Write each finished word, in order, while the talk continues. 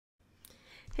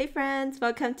Hey friends,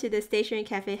 welcome to the Stationery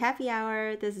Cafe Happy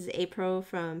Hour. This is April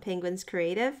from Penguins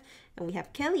Creative, and we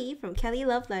have Kelly from Kelly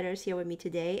Love Letters here with me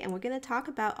today, and we're going to talk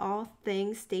about all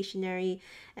things stationery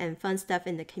and fun stuff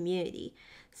in the community.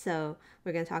 So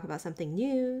we're going to talk about something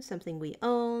new, something we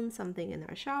own, something in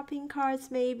our shopping carts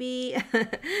maybe.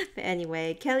 But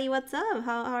anyway, Kelly, what's up?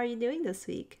 How are you doing this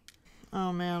week?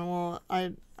 Oh man, well,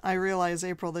 I realize,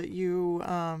 April, that you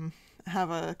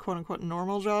have a quote unquote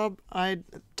normal job.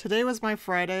 Today was my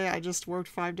Friday. I just worked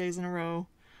 5 days in a row,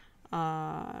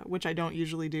 which I don't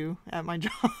usually do at my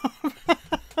job.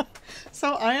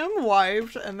 So I am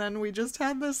wiped, and then we just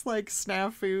had this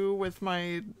snafu with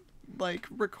my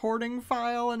recording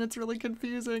file, and it's really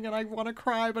confusing, and I want to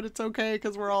cry, but it's okay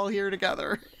because we're all here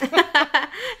together.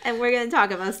 And we're going to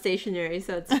talk about stationery,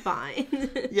 so it's fine.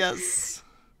 Yes.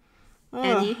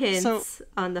 Any hints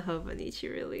on the Hobonichi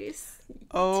release?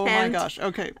 Oh my gosh.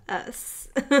 Okay. Us.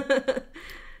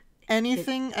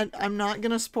 Anything, and I'm not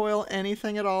gonna spoil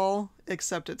anything at all,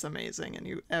 except it's amazing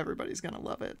and everybody's gonna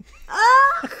love it.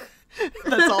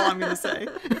 That's all I'm gonna say.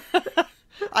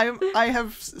 I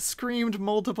have screamed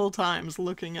multiple times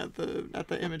looking at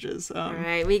the images. All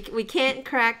right, we can't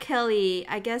crack Kelly.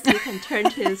 I guess we can turn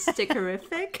to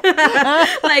stickerific,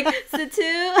 like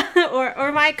Situ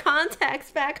or my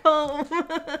contacts back home.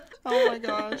 Oh my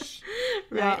gosh!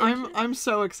 Right. Yeah, I'm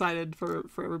so excited for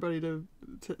everybody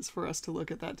for us to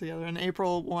look at that together. And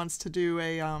April wants to do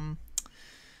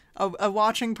a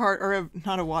watching part, or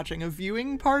a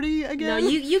viewing party again. No,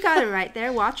 you got it right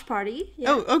there. Watch party. Yeah.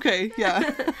 Oh, okay,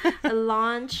 yeah. A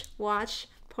launch watch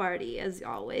party, as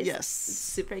always. Yes. It's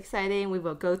super exciting. We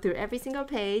will go through every single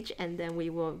page, and then we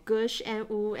will gush and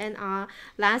ooh and ah.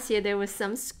 Last year there was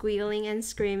some squealing and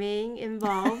screaming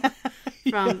involved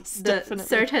from Yes, the definitely.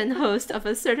 certain host of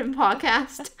a certain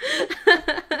podcast.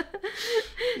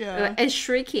 Yeah. And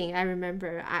shrieking, I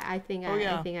remember. I think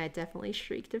yeah. I think I definitely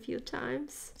shrieked a few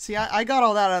times. See, I got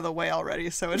all that out of the way already,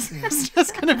 so it's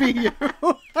just gonna be you.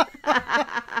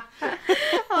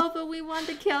 Oh, but we want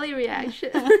the Kelly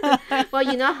reaction. Well,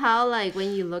 you know how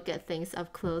when you look at things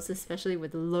up close, especially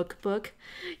with the lookbook,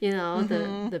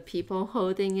 the people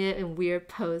holding it in weird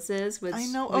poses with I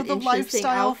know. with The interesting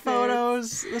lifestyle outfits.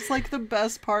 photos. That's the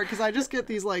best part, because I just get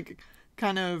these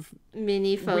kind of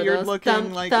Mini photos,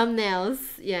 weird-looking, thumbnails,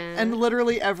 yeah. and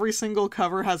literally every single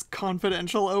cover has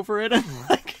confidential over it, and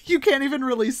you can't even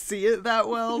really see it that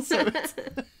well. So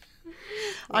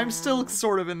I'm still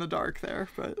sort of in the dark there,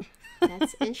 but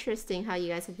That's interesting how you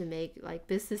guys have to make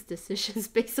business decisions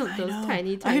based on those know.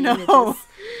 tiny I know.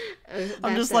 images.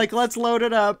 I'm just let's load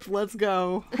it up. Let's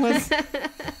go. Let's... Well,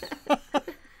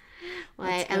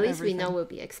 Let's at get least we know everything. we'll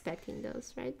be expecting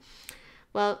those, right?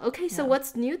 Well, okay, so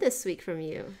what's new this week from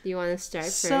you? Do you want to start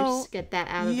first? Get that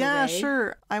out of the way? Yeah,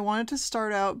 sure. I wanted to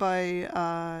start out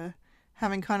by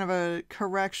having kind of a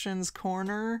corrections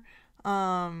corner.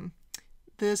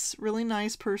 This really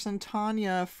nice person,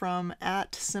 Tanya, from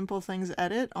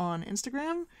 @SimpleThingsEdit on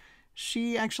Instagram,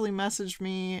 she actually messaged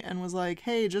me and was like,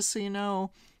 hey, just so you know,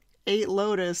 8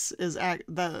 Lotus is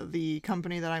the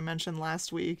company that I mentioned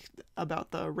last week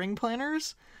about the ring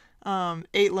planners.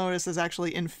 8 Lotus is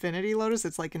actually Infinity Lotus.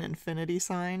 It's like an infinity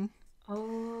sign.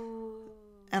 Oh.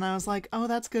 And I was like, oh,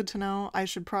 that's good to know. I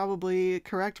should probably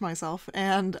correct myself.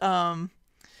 And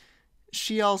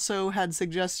she also had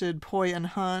suggested Poi and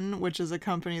Hun, which is a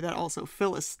company that also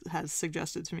Phyllis has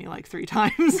suggested to me 3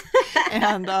 times.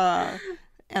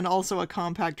 And also a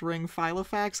compact ring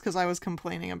Filofax, because I was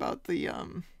complaining about the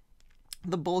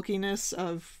bulkiness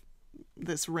of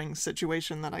this ring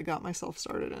situation that I got myself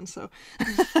started in. So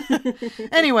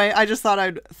anyway, I just thought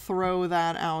I'd throw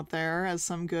that out there as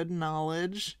some good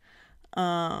knowledge.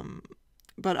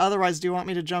 But otherwise, do you want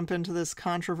me to jump into this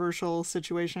controversial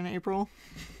situation, April?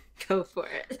 Go for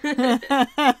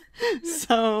it.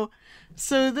 So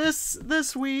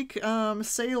this week,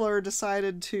 Sailor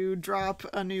decided to drop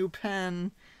a new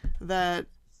pen that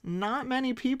not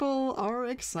many people are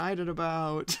excited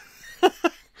about.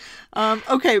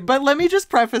 Okay, but let me just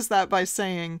preface that by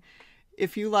saying,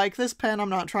 if you like this pen, I'm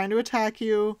not trying to attack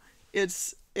you.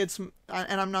 It's and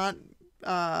I'm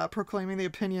not proclaiming the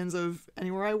opinions of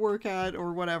anywhere I work at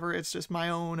or whatever. It's just my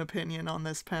own opinion on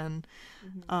this pen.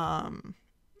 Mm-hmm.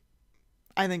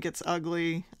 I think it's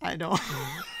ugly. I don't.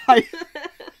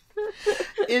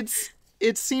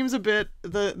 It seems a bit,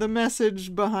 the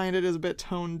message behind it is a bit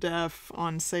tone deaf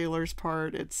on Sailor's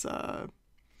part. It's I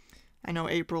know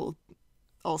April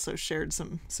also shared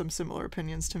some similar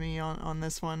opinions to me on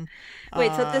this one.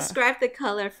 Wait, so describe the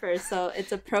color first. So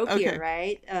it's a Pro Gear, okay.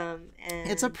 right? And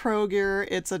It's a Pro Gear.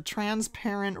 It's a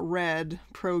transparent red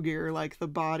Pro Gear. Like the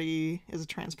body is a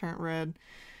transparent red.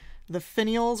 the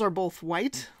finials are both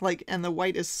white, like, and the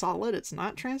white is solid, it's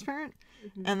not transparent.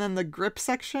 And then the grip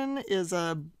section is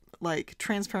a like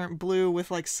transparent blue with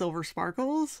like silver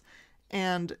sparkles,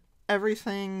 and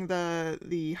everything,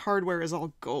 the hardware is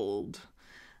all gold.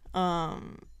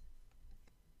 And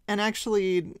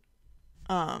actually,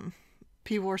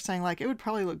 people were saying like it would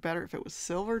probably look better if it was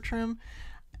silver trim,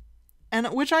 and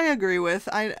which I agree with.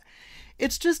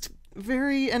 It's just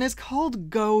very, and it's called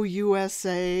Go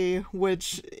USA,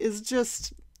 which is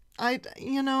just,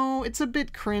 it's a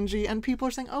bit cringy, and people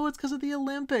are saying, oh, it's because of the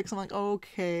Olympics. I'm like,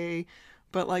 okay,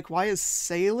 but like, why is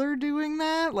Sailor doing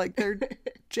that? Like, they're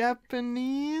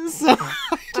Japanese.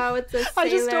 Oh, it's a Sailor. I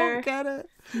just don't get it.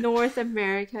 North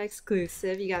America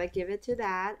exclusive. You gotta give it to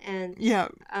that. And yeah,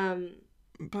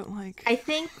 but like, I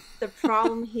think the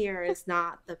problem here is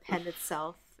not the pen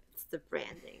itself. It's the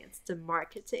branding. It's the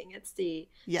marketing. It's the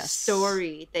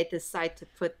story they decide to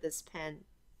put this pen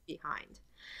behind.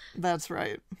 That's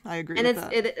right. I agree and with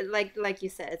that. And like you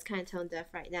said, it's kind of tone deaf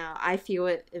right now. I feel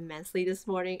it immensely this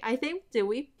morning. I think, did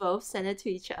we both send it to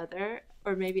each other?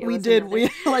 Or maybe we did. We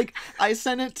like, I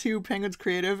sent it to Penguins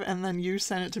Creative, and then you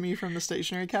sent it to me from the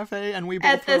Stationery Cafe, and we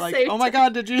both were like, "Oh my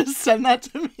god, did you just send that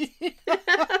to me?"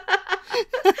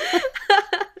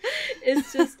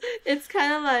 It's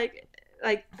kind of like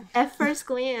at first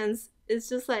glance, it's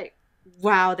just like,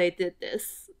 wow, they did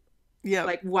this. Yeah.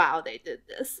 Like, wow, they did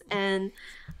this. And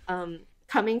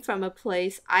coming from a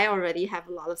place, I already have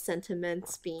a lot of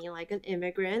sentiments being like an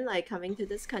immigrant, like coming to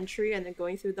this country and then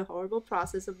going through the horrible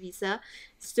process of visa,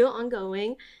 still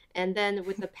ongoing. And then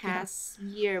with the past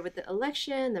year, with the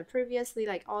election and previously,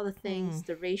 like all the things,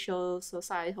 the racial,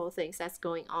 societal things that's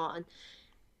going on,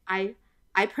 I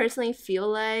personally feel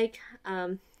like,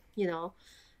 to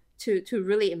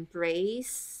really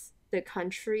embrace the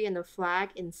country and the flag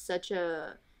in such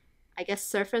a, I guess,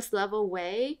 surface level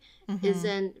way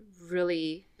isn't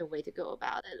really the way to go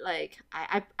about it. Like,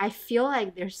 I feel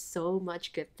like there's so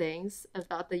much good things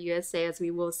about the USA, as we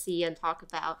will see and talk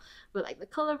about, with like the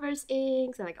Colorverse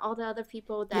inks and like all the other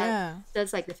people that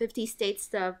does like the 50 state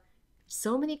stuff.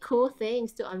 So many cool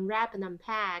things to unwrap and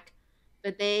unpack,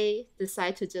 but they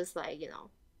decide to just like,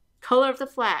 color of the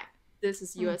flag. This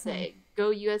is USA. Go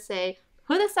USA.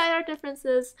 Put aside our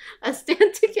differences. Let's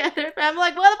stand together. But I'm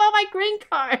like, what about my green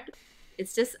card?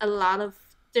 It's just a lot of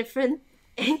different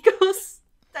angles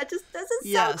that just doesn't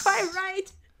sound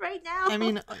quite right now. I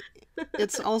mean,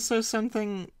 it's also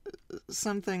something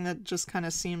that just kind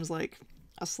of seems like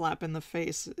a slap in the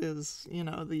face is,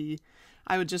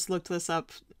 I would just looked this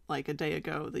up like a day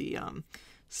ago. The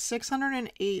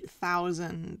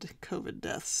 608,000 COVID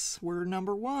deaths were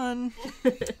number one.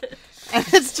 And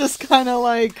it's just kind of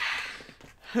like,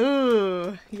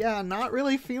 not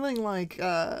really feeling like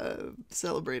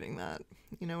celebrating that.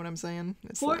 You know what I'm saying?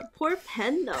 It's poor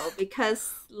pen though,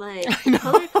 because like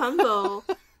color combo,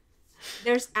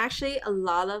 there's actually a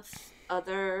lot of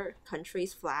other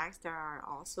countries' flags that are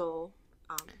also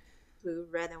blue,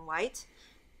 red, and white,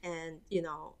 and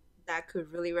that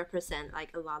could really represent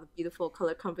like a lot of beautiful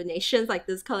color combinations. Like,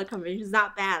 this color combination is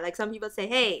not bad. Like, some people say,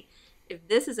 hey, if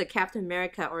this is a Captain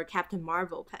America or a Captain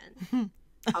Marvel pen,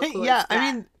 how cool is that?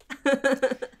 I mean,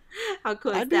 how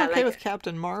cool is I'd be that? okay like, with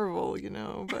Captain Marvel,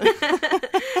 but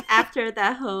after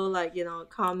that whole like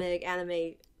comic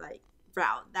anime like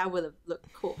route, that would have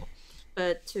looked cool.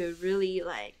 But to really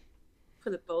like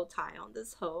put a bow tie on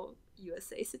this whole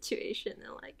USA situation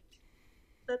and like,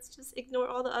 let's just ignore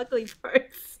all the ugly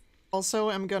parts. Also,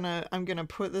 I'm gonna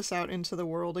put this out into the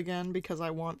world again because I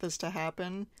want this to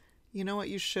happen. You know what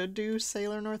you should do,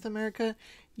 Sailor North America?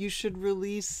 You should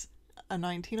release a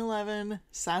 1911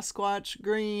 Sasquatch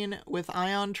green with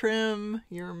ion trim.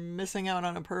 You're missing out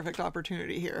on a perfect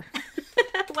opportunity here.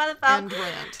 What about and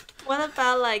rant. What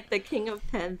about like the King of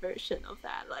Pen version of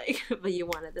that? Like, but you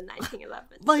wanted the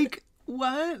 1911. Like,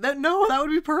 what? That would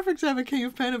be perfect to have a King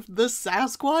of Pen of the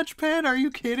Sasquatch pen. Are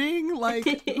you kidding?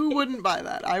 Like, who wouldn't buy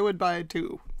that? I would buy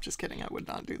two. Just kidding. I would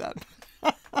not do that.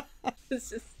 It's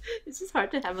just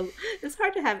hard to have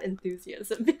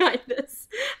enthusiasm behind this.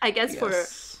 I guess for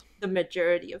the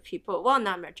majority of people. Well,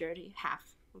 not majority,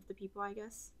 half of the people, I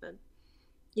guess. But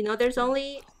there's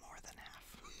only more than half.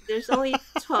 There's only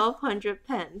 1,200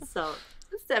 pens, so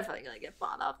it's definitely gonna get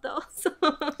bought up though. So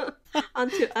on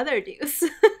to other news.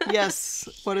 Yes.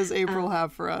 What does April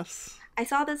have for us? I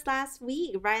saw this last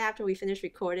week, right after we finished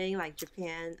recording. Like,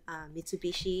 Japan,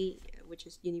 Mitsubishi, which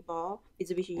is Uniball,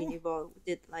 Mitsubishi Uniball,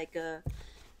 did like a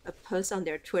post on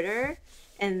their Twitter,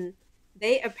 and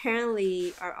they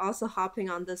apparently are also hopping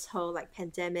on this whole like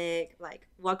pandemic. Like,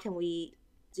 what can we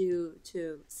do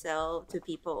to sell to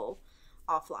people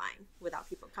offline without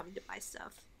people coming to buy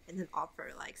stuff? and then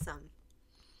offer like some,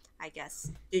 I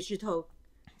guess, digital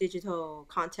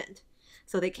content.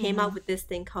 So they came out with this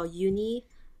thing called Uni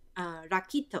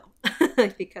Lakito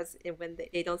because when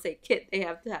they don't say kit, they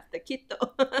have to have the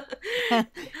kito.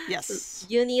 Yes. So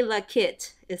Uni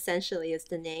Lakit essentially is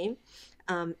the name.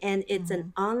 And it's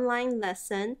an online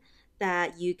lesson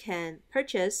that you can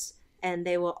purchase, and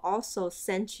they will also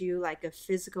send you like a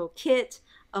physical kit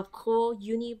of cool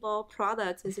Uniball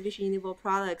products, Mitsubishi Uniball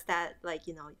products that like,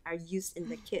 are used in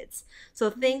the kits. So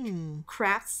think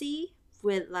Craftsy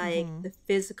with like the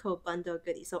physical bundle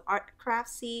goodies. So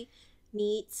Craftsy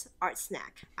meets Art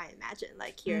Snack, I imagine,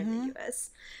 like here in the US.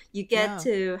 You get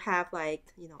to have like,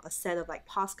 a set of like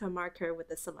Posca marker with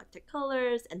the selected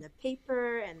colors and the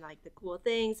paper and like the cool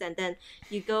things. And then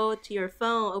you go to your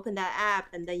phone, open that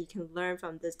app, and then you can learn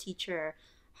from this teacher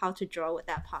how to draw with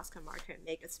that Posca marker and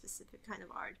make a specific kind of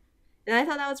art. And I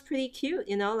thought that was pretty cute,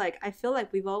 like I feel like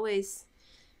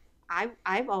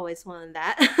I've always wanted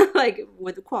that, like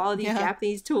with quality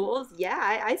Japanese tools.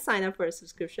 Yeah, I signed up for a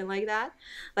subscription like that.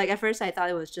 Like at first I thought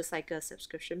it was just like a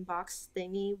subscription box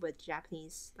thingy with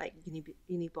Japanese like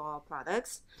Uniball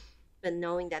products, but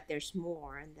knowing that there's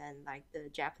more, and then like the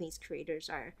Japanese creators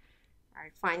are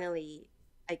finally,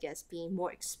 I guess, being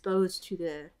more exposed to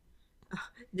the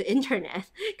internet,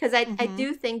 because I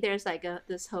do think there's like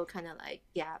this whole kind of like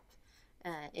gap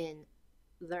in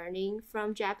learning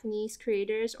from Japanese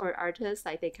creators or artists.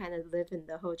 Like they kind of live in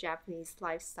the whole Japanese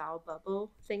lifestyle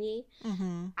bubble thingy.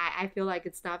 I feel like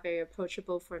it's not very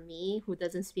approachable for me, who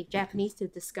doesn't speak Japanese, to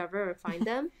discover or find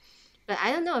them. But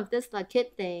I don't know if this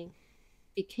Lakit thing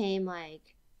became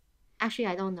like, actually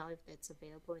I don't know if it's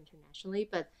available internationally,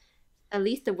 but at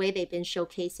least the way they've been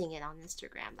showcasing it on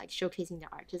Instagram, like showcasing the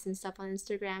artists and stuff on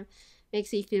Instagram,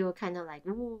 makes me feel kind of like,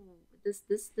 ooh,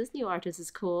 this new artist is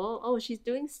cool. Oh, she's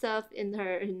doing stuff in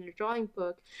her drawing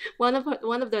book. One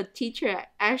of the teacher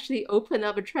actually opened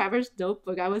up a Traverse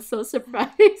notebook. I was so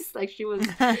surprised. Like she was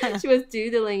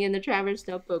doodling in the Traverse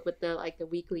notebook with the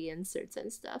weekly inserts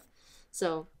and stuff.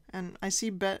 So. And I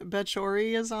see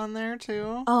Betchori is on there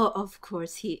too. Oh, of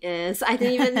course he is. I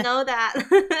didn't even know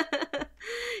that.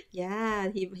 Yeah,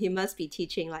 he must be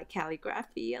teaching like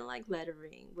calligraphy and like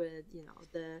lettering with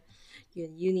the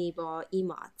Uniball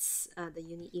emotes, the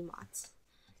Uni emotes.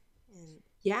 And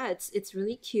yeah, it's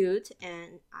really cute,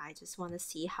 and I just want to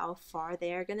see how far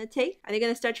they're gonna take. Are they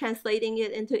gonna start translating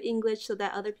it into English so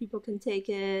that other people can take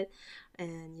it?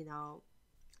 And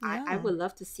I would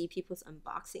love to see people's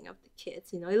unboxing of the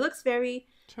kits. It looks very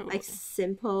like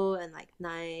simple and like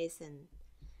nice, and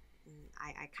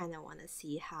I kind of want to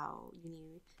see how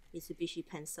Mitsubishi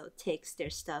Pencil takes their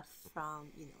stuff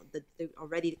from the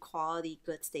already quality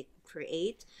goods they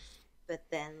create, but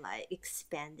then like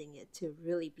expanding it to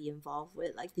really be involved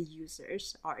with like the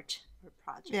users' art or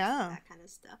projects and that kind of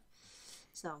stuff.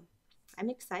 So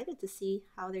I'm excited to see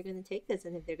how they're going to take this,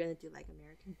 and if they're going to do like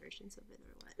American versions of it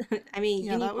or what. I mean,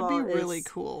 yeah, that would be really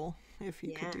cool if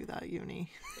you could do that, Uni.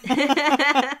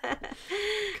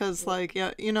 Because like,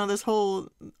 this all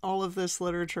of this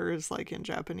literature is like in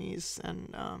Japanese,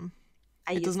 and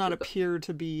it does not appear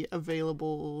to be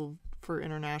available for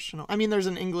international. I mean, there's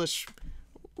an English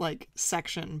like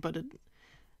section, but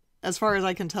as far as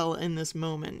I can tell in this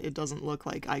moment, it doesn't look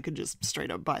like I could just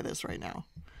straight up buy this right now.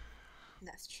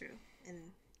 That's true. And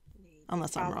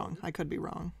unless I'm wrong. I could be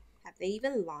wrong. Have they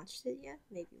even launched it yet?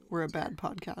 Maybe we're a bad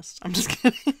podcast. I'm just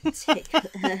kidding. Take a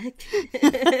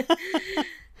look.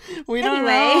 We don't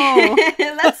know.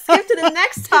 Let's skip to the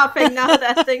next topic now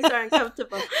that things are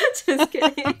uncomfortable. Just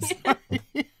kidding.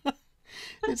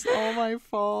 It's all my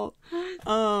fault.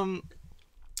 All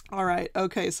right.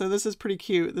 Okay. So this is pretty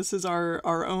cute. This is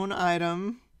our own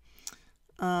item.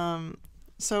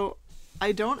 So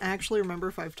I don't actually remember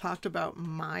if I've talked about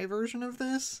my version of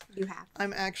this. You have.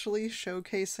 I'm actually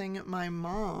showcasing my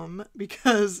mom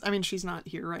because, I mean, she's not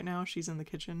here right now. She's in the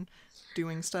kitchen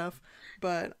doing stuff.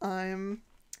 But I'm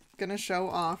going to show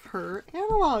off her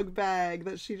Analogue bag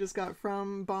that she just got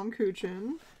from Baum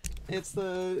Kuchen. It's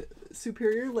the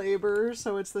Superior Labor,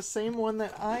 so it's the same one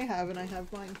that I have, and I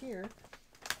have mine here.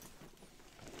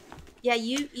 Yeah,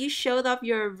 you showed off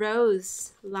your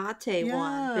rose latte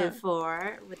one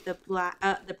before with the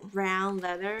brown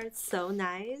leather. It's so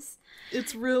nice.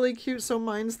 It's really cute. So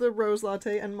mine's the rose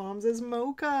latte and mom's is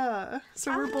mocha.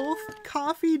 So we're both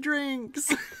coffee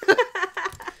drinks.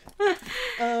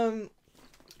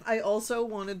 I also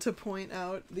wanted to point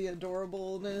out the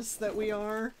adorableness that we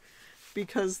are,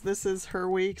 because this is her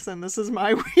weeks and this is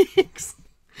my weeks.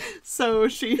 So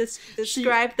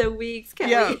describe the weeks,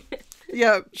 Kelly.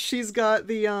 Yeah, she's got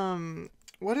the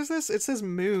what is this? It says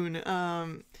moon.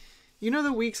 You know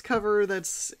the Weeks cover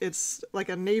it's like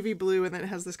a navy blue and then it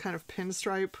has this kind of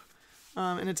pinstripe,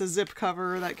 and it's a zip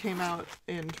cover that came out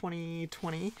in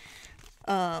 2020.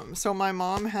 So my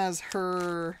mom has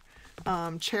her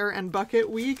chair and bucket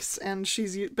Weeks, and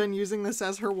she's been using this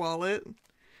as her wallet.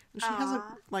 And she has a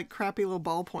like crappy little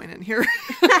ballpoint in here,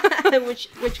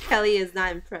 which Kelly is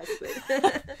not impressed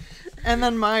with. And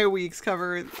then my Weeks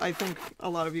cover, I think a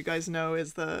lot of you guys know,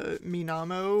 is the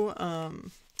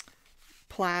Minamo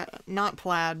not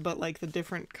plaid, but like the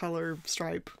different color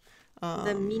stripe.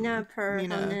 The Mina per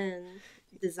Honen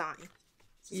design.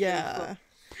 Yeah. Really cool.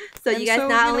 So you guys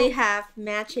not only have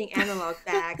matching analog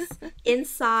bags,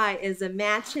 inside is a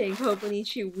matching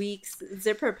Hobonichi Weeks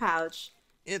zipper pouch.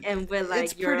 And with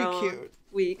like your own cute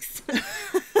Weeks.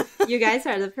 You guys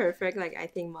are the perfect, like, I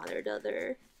think,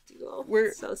 mother-daughter duo.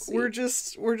 We're so sweet.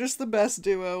 We're just the best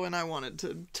duo, and I wanted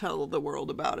to tell the world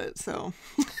about it. So,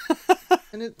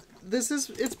 and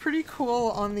it's pretty cool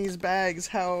on these bags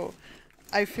how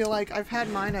I feel like I've had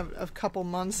mine a couple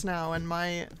months now, and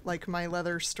my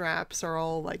leather straps are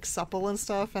all like supple and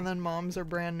stuff, and then Mom's are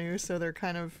brand new, so they're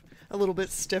kind of a little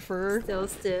bit stiffer. Still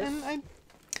stiff. And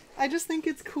I just think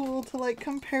it's cool to like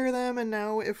compare them, and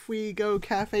now if we go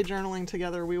cafe journaling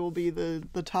together, we will be the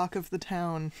talk of the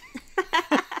town.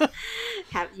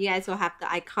 You guys will have the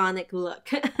iconic look.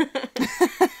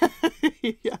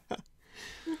 Yeah.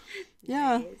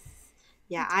 Yeah. Nice.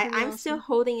 Yeah, I'm awesome. Still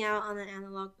holding out on an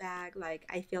analog bag. Like,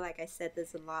 I feel like I said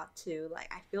this a lot too. Like,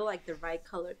 I feel like the right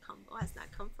color combo has not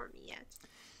come for me yet.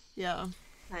 Yeah.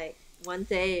 Like, one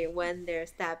day when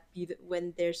there's a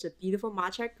beautiful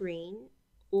matcha green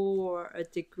or a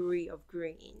degree of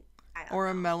green. Or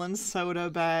a melon soda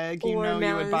bag. You know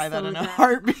you would buy that in a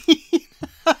heartbeat.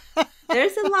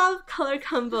 There's a lot of color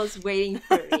combos waiting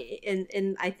for me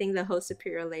in I think the whole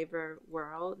superior labor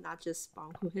world, not just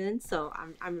Baum Kuchen. So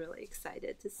I'm really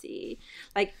excited to see.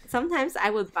 Like, sometimes I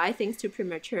would buy things too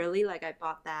prematurely. Like, I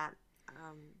bought that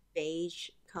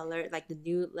beige color, like the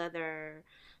new leather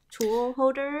tool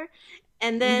holder.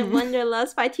 And then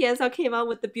Wanderlust by TSL came out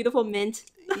with the beautiful mint,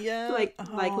 like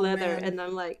leather, man. And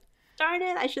I'm like, darn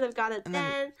it, I should have got it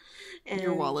then. And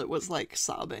your wallet was like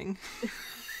sobbing.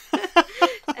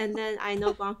 And then I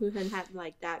know Baum Kuchen had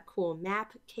like that cool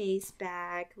map case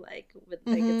bag, like with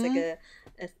like it's like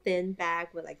a thin bag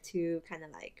with like two kind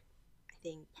of like, I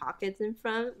think, pockets in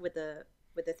front with the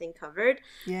thing covered.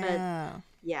 Yeah. But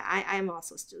yeah, I'm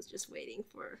also still just waiting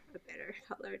for a better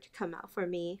color to come out for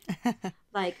me.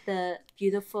 Like the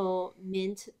beautiful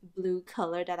mint blue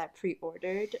color that I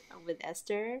pre-ordered with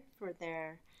Esther for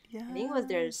their, I think it was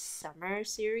their summer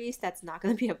series that's not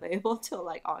going to be available till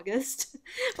like August.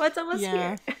 Well, it's almost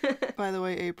here. By the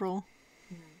way, April,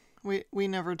 we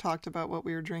never talked about what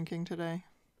we were drinking today.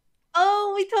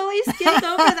 Oh, we totally skipped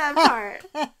over that part.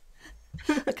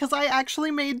 Because I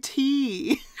actually made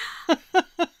tea.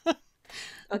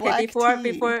 Okay,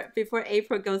 before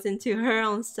April goes into her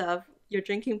own stuff, you're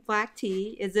drinking black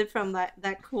tea. Is it from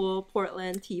that cool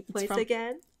Portland tea place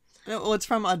again? Well, it's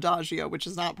from Adagio, which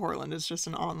is not Portland. It's just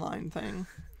an online thing.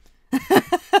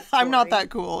 I'm not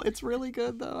that cool. It's really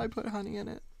good, though. I put honey in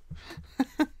it.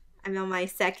 I'm on my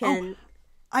second.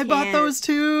 I bought those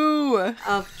too.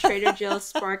 Of Trader Joe's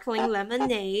sparkling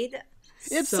lemonade.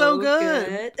 It's so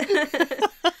good.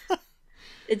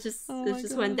 It just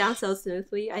went down so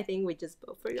smoothly. I think we just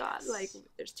both forgot. Like,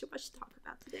 there's too much to talk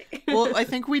about today. Well, I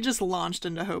think we just launched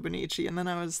into Hobonichi, and then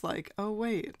I was like, oh,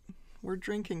 wait. We're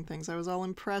drinking things. I was all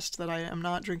impressed that I am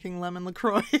not drinking lemon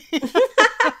LaCroix.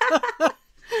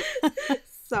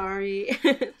 Sorry.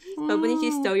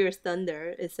 Hobonichi stole your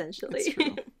thunder, essentially.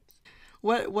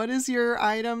 What is your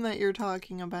item that you're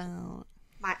talking about?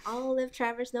 My Olive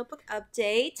Travers notebook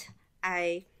update.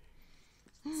 I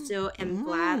still am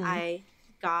glad I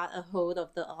got a hold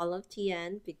of the Olive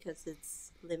TN because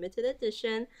it's limited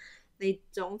edition. They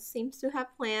don't seem to have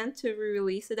planned to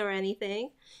re-release it or anything,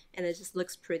 and it just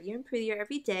looks prettier and prettier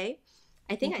every day.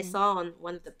 I think I saw on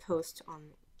one of the posts on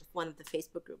one of the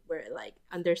Facebook group where, like,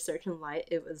 under certain light,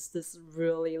 it was this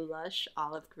really lush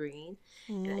olive green,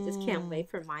 and I just can't wait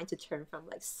for mine to turn from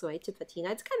like suede to patina.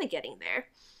 It's kind of getting there.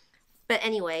 But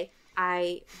anyway,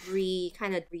 I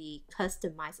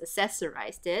customized,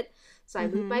 accessorized it. So I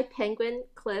moved my penguin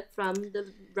clip from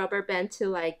the rubber band to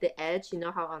like the edge. You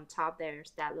know how on top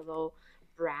there's that little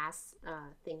brass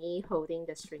thingy holding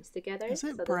the strings together. Is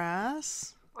it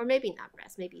brass? Or maybe not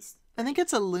brass. Maybe. I think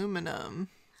it's aluminum.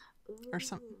 Or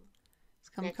something.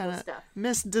 Some kind of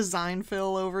misdesign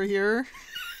fill over here.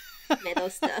 Metal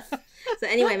stuff. So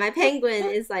anyway, my penguin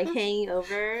is like hanging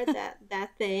over that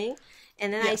thing.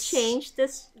 And then I changed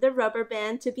the rubber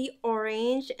band to be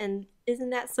orange, and isn't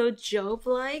that so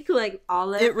Job-like? Like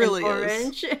olive It really and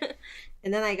is. orange.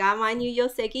 And then I got my new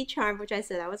Yoseki charm, which I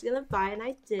said I was gonna buy, and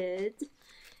I did.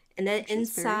 And then Which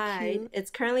is very inside, cute. it's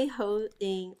currently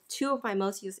holding two of my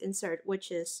most used insert,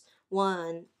 which is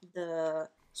one, the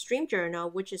stream journal,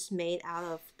 which is made out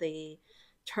of the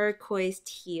turquoise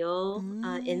teal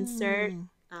insert Mm.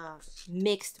 uh,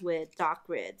 mixed with dark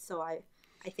grid. So I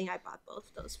think I bought both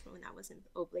of those from when I was in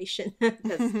Oblation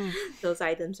because those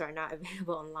items are not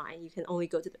available online. You can only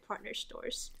go to the partner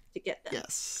stores to get them.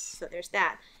 Yes. So there's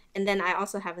that. And then I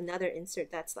also have another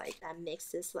insert that's like that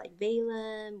mixes like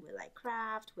vellum with like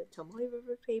craft with Tomoe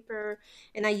River paper,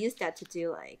 and I use that to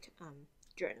do like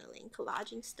journaling,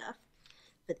 collaging stuff.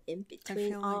 But in I between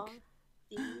feel all like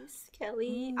these,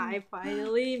 Kelly, mm. I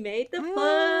finally made the Ah.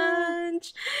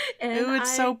 plunge, and Ooh,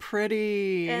 it's so I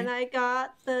pretty.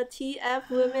 got the TF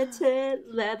limited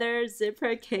leather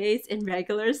zipper case in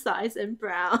regular size and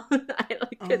brown. I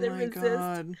like Oh couldn't my resist.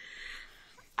 god.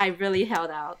 I really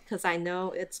held out because I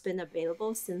know it's been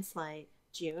available since like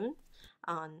June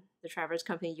on the Traverse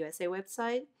Company USA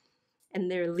website, and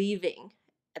they're leaving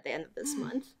at the end of this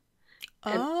month.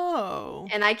 And Oh.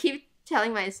 I keep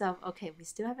telling myself, okay, we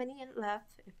still have any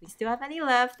left. If we still have any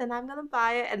left, then I'm gonna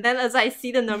buy it. And then as I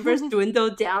see the numbers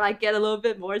dwindle down, I get a little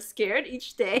bit more scared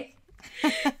each day.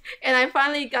 And I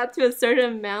finally got to a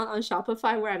certain amount on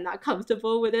Shopify where I'm not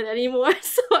comfortable with it anymore.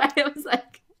 So I was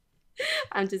like,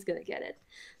 I'm just gonna get it.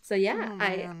 So yeah, Oh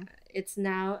man. it's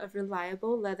now a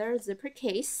reliable leather zipper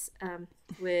case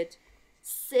with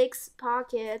 6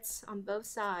 pockets on both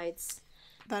sides.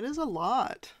 That is a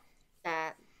lot.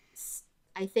 That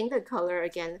I think the color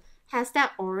again has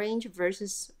that orange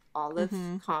versus olive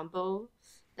Mm-hmm. combo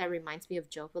that reminds me of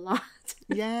Job a lot.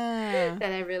 Yeah.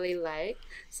 That I really like.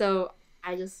 So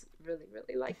I just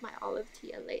really like my olive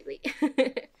tea lately.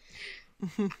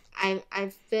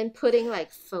 I've been putting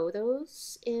like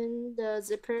photos in the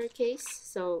zipper case,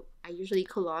 so I usually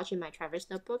collage in my Traverse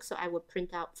notebook. So I would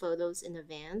print out photos in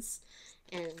advance,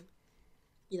 and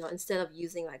instead of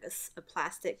using like a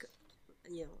plastic,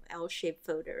 L-shaped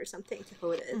folder or something to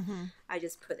hold it, Mm-hmm. I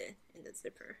just put it in the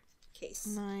zipper case.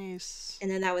 Nice. And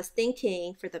then I was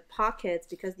thinking for the pockets,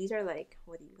 because these are like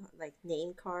like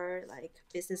name card, like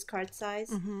business card size.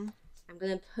 Mm-hmm. I'm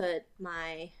gonna put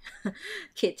my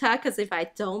kita, because if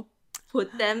I don't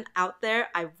put them out there,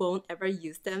 I won't ever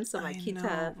use them. So I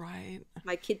know, right?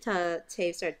 my kita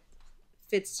tapes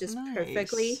fits just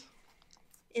perfectly Nice.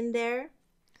 in there.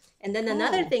 And then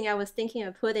another Cool. thing I was thinking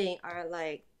of putting are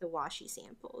like the washi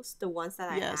samples, the ones that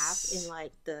I have Yes. in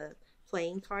like the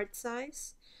playing card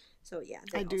size. So yeah,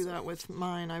 I do also that with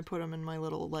mine. I put them in my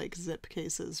little like zip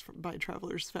cases by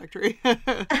Traveler's Factory.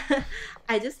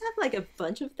 I just have like a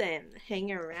bunch of them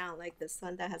hanging around, like this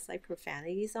one that has like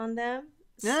profanities on them.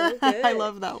 So good. I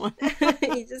love that one.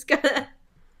 You just gotta.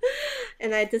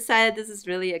 And I decided this is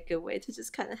really a good way to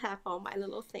just kind of have all my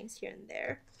little things here and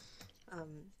there.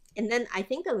 And then I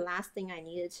think the last thing I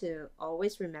needed to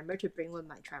always remember to bring with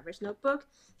my Traverse notebook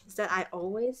is that I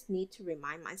always need to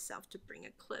remind myself to bring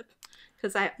a clip,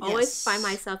 because I always find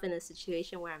Yes. myself in a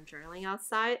situation where I'm journaling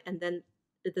outside and then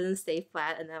it doesn't stay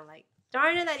flat, and then I'm like,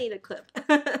 darn it, I need a clip.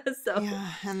 So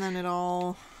Yeah, and then it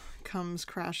all comes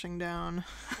crashing down.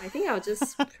 I think I'll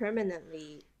just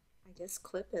permanently, I guess,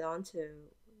 clip it onto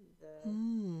the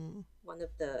Mm. one of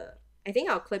the. I think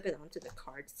I'll clip it onto the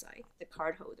card side, the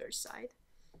card holder side,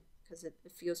 because it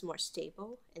feels more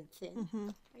stable and thin. Mm-hmm.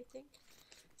 I think.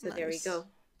 So there we Nice. go.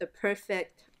 The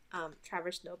perfect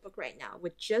Traverse notebook right now,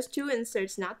 with just 2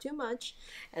 inserts, not too much,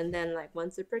 and then like 1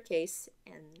 zipper case,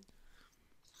 and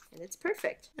it's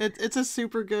perfect. It's a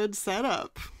super good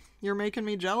setup. You're making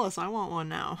me jealous. I want one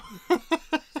now.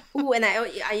 Ooh, and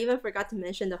I even forgot to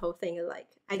mention the whole thing. Like,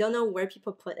 I don't know where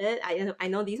people put it. I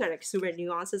know these are like super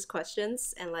nuances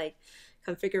questions and like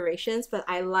configurations, but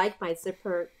I like my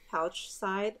zipper pouch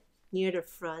side near the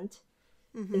front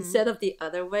Mm-hmm. instead of the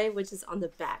other way, which is on the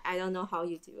back. I don't know how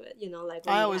you do it. Like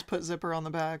when I you always have- put zipper on the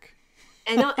back.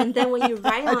 I know, and then when you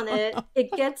write on it,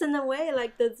 it gets in the way.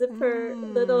 Like the zipper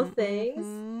little things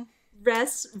Mm-hmm.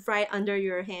 rest right under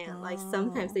your hand. Like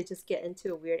sometimes Oh. they just get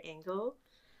into a weird angle.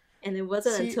 And it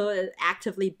wasn't See- until it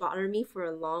actively bothered me for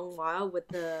a long while with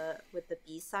the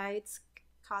B-sides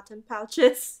cotton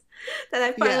pouches that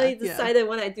I finally Yeah. decided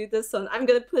when I do this one, I'm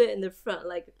gonna put it in the front,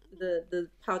 like the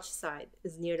pouch side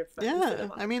is near the front. instead Yeah,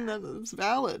 of on I the mean back. that's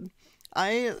valid.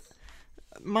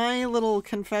 My little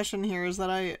confession here is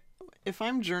that if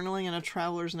I'm journaling in a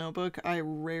traveler's notebook, I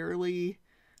rarely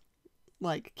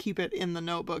like keep it in the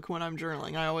notebook when I'm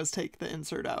journaling. I always take the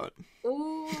insert out.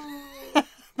 Ooh.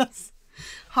 That's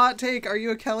Hot take, are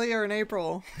you a Kelly or an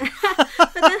April?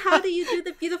 But then how do you do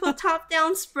the beautiful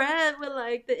top-down spread with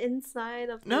like the inside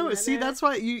of the leather? See, that's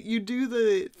why you do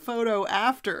the photo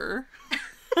after.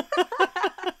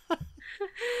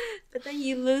 But then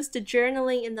you lose the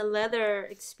journaling in the leather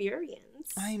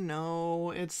experience. I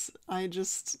know.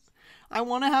 I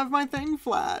want to have my thing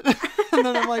flat. And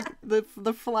then I'm like,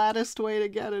 the flattest way to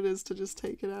get it is to just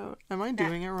take it out. Am I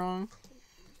doing it wrong?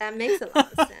 That makes a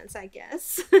lot of sense, I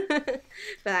guess. But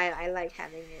I like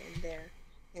having it in there.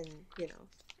 And, you know,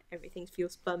 everything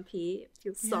feels bumpy. It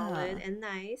feels solid and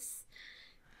nice.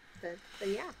 But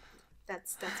yeah.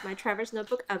 That's my Traverse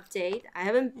Notebook update. I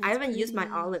haven't used my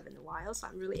olive in a while, so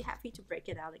I'm really happy to break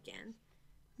it out again.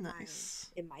 Nice.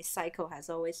 In my cycle has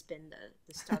always been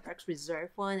the Starbucks Reserve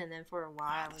one, and then for a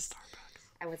while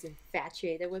I was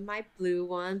infatuated with my blue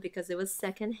one because it was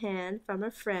secondhand from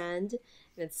a friend,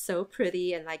 and it's so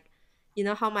pretty. And like, you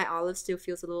know how my olive still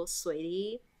feels a little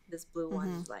suede? This blue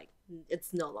one is like,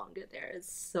 it's no longer there. It's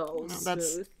so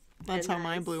smooth. That's how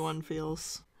my blue one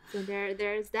feels. So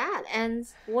there's that. And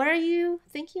what are you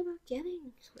thinking about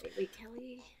getting lately,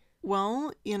 Kelly?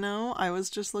 Well, you know, I was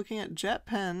just looking at jet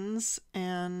pens,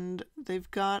 and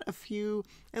they've got a few.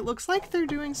 It looks like they're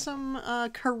doing some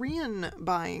Korean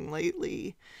buying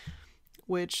lately,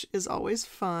 which is always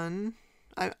fun.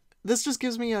 This just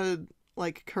gives me a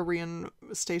like Korean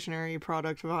stationery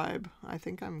product vibe. I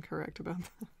think I'm correct about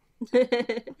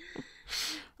that.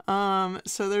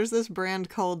 So there's this brand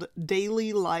called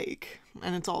Daily Like,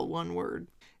 and it's all one word.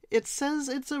 It says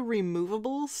it's a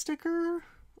removable sticker,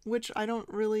 which I don't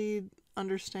really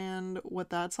understand what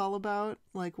that's all about.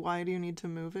 Like, why do you need to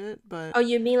move it? But oh,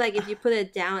 you mean like if you put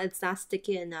it down, it's not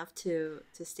sticky enough to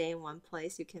stay in one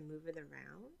place, you can move it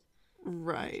around?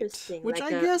 Right. Which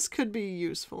like I guess could be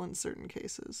useful in certain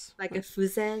cases. Like a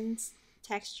fusen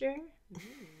texture?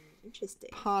 Interesting.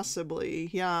 Possibly.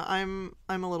 Yeah, I'm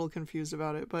a little confused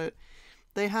about it, but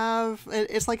they have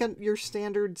it's like your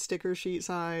standard sticker sheet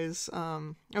size,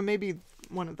 or maybe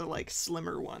one of the like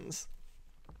slimmer ones.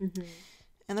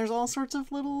 And there's all sorts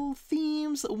of little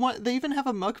themes. They even have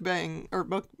a mukbang, or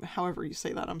however you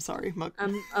say that. I'm sorry, a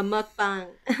mukbang.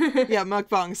 Yeah,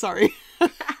 mukbang. Sorry,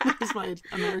 there's my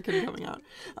American coming out.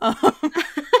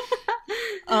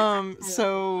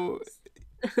 So.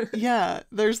 Yeah,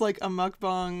 there's like a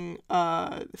mukbang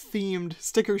themed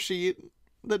sticker sheet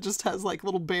that just has like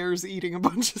little bears eating a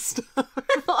bunch of stuff.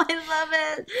 Oh, I love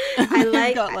it.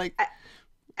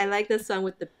 I like this one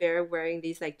with the bear wearing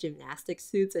these like gymnastic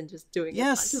suits and just doing a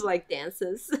bunch of like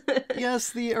dances. Yes,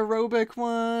 the aerobic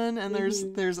one, and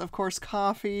there's of course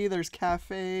coffee, there's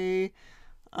cafe,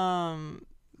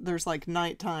 there's like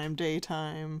nighttime,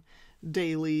 daytime,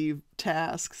 daily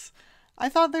tasks. I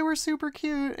thought they were super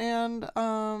cute and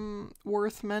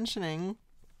worth mentioning.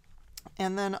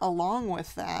 And then along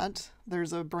with that,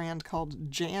 there's a brand called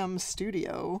Jam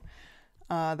Studio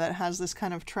that has this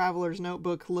kind of traveler's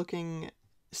notebook looking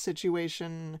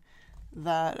situation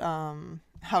that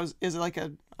is like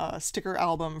a sticker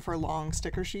album for long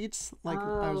sticker sheets, like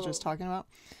I was just talking about.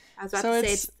 I was about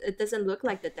to say it doesn't look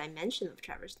like the dimension of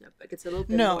Traverse Notebook. It's a little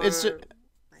bit more... it's just...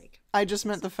 I just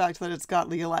meant the fact that it's got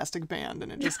the elastic band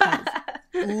and it just kind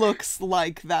of looks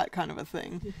like that kind of a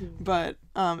thing. But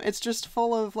it's just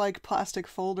full of like plastic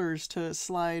folders to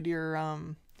slide your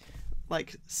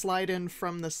slide in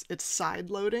from this. It's side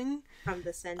loading from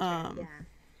the center.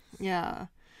 Yeah.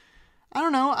 I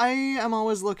don't know. I am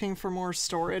always looking for more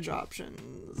storage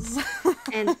options.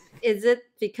 And is it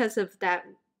because of that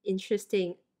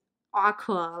interesting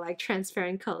aqua, like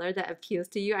transparent color that appeals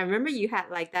to you? I remember you had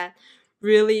like that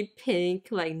really pink,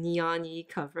 like neon-y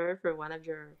cover for one of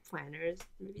your planners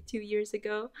maybe 2 years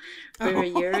ago or a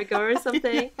year ago or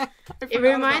something. Yeah, it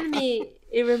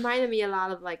reminded me a lot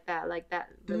of like that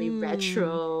really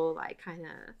retro, like kind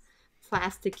of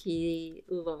plasticky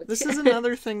look. This is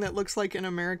another thing that looks like an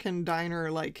American diner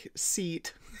like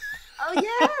seat. Oh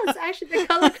yes, actually the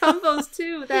color combos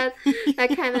too. That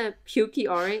kind of pukey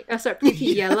orange,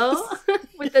 pukey yellow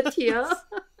with the teal.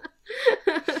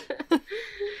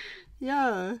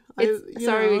 Yeah.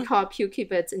 We call it pukey,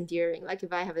 but it's endearing. Like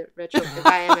if I am at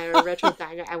a retro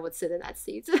diner, I would sit in that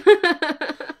seat.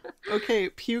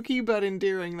 Okay, pukey but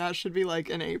endearing. That should be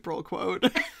like an April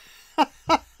quote.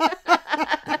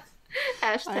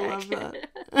 Hashtag. I love that.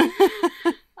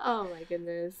 Oh my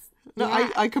goodness. No,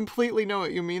 yeah. I completely know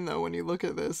what you mean though when you look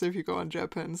at this. If you go on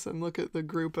JetPens and look at the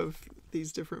group of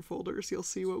these different folders, you'll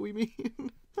see what we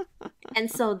mean.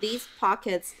 And so these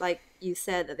pockets, like you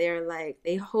said,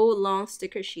 they hold long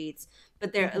sticker sheets,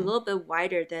 but they're a little bit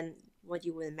wider than what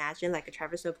you would imagine, like a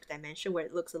Traverse Notebook dimension where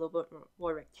it looks a little bit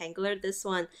more rectangular. This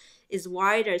one is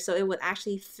wider, so it would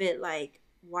actually fit like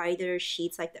wider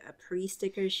sheets like the Apri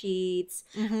sticker sheets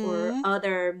or Mm-hmm.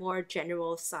 other more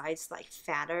general size like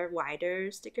fatter, wider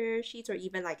sticker sheets, or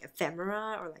even like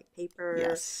ephemera or like paper and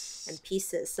Yes.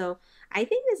 pieces. So I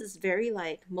think this is very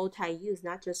like multi-use,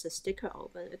 not just a sticker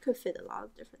album. It could fit a lot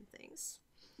of different things.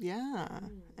 Yeah. Mm.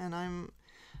 And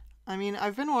I mean,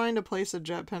 I've been wanting to place a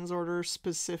Jet Pens order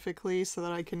specifically so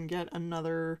that I can get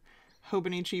another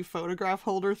Hobonichi photograph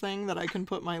holder thing that I can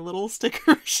put my little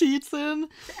sticker sheets in.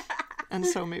 And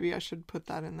so maybe I should put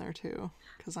that in there too,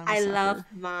 because I'm a I love sucker.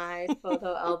 my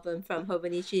photo album from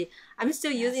Hobonichi. I'm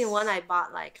still using one Yes. I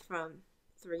bought like from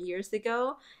 3 years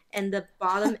ago, and the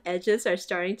bottom edges are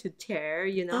starting to tear.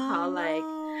 You know Oh how like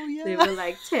no, they yeah. will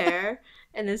like tear,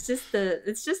 and it's just the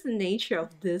nature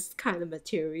of this kind of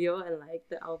material and like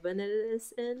the album it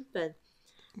is in. But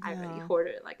I already Yeah.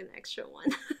 hoarded like an extra one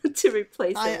to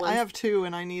replace it I once. have two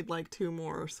and I need like two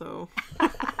more, so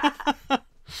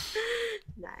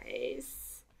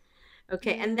Nice.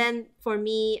 Okay, and yeah. then for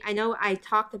me, I know I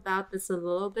talked about this a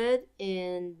little bit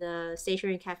in the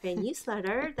Stationery Cafe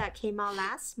newsletter that came out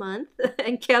last month.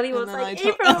 And Kelly And was then like, I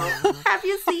told April, have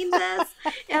you seen this?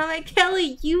 And I'm like,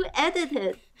 Kelly, you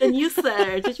edited the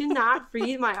newsletter. Did you not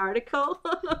read my article?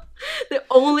 The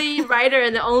only writer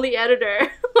and the only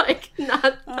editor, like,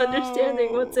 not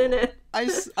understanding what's in Oh, it.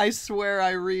 I swear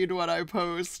I read what I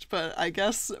post, but I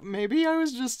guess maybe I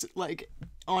was just like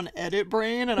on edit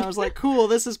brain and I was like, cool,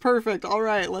 this is perfect. All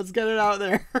right, let's get it out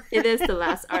there. It is the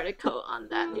last article on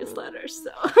that newsletter,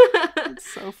 so.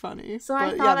 It's so funny. So I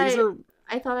But yeah, thought these I are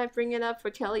I thought I'd bring it up for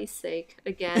Kelly's sake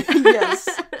again. yes.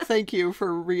 Thank you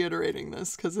for reiterating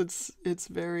this because it's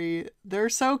very they're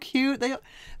so cute.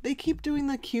 They keep doing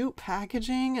the cute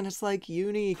packaging and it's like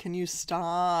Uni, can you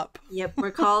stop? Yep, we're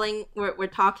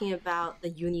talking about the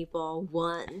Uniball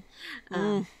 1.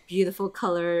 Mm, Beautiful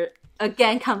color,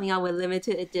 again coming out with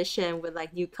limited edition with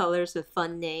like new colors with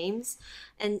fun names.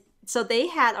 And so they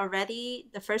had already,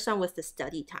 the first one was the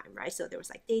study time, right? So there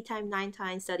was like daytime,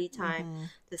 nighttime, study time. mhm,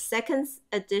 The second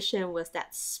edition was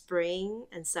that spring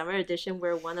and summer edition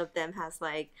where one of them has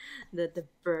like the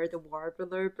bird, the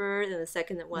warbler bird, and the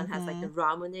second one has like the mhm.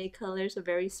 ramune colors, so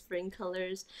very spring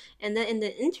colors. And then in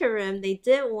the interim, they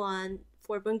did one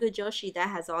for Bungo Joshi that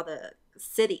has all the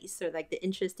cities or like the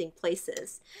interesting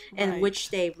places, and Right. which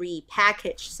they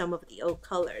repackaged some of the old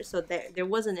colors. So there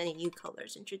wasn't any new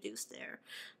colors introduced there.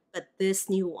 But this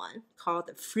new one called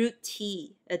the Fruit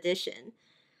Tea Edition,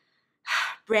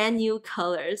 brand new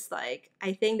colors. Like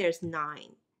I think there's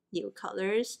 9 new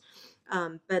colors,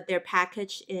 but they're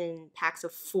packaged in packs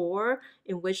of 4,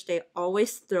 in which they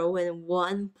always throw in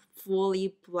one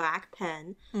fully black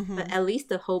pen, but Mhm. at least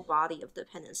the whole body of the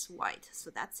pen is white. So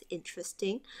that's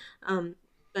interesting.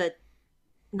 But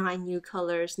 9 new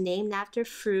colors named after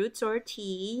fruits or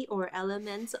tea or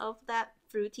elements of that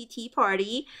fruity tea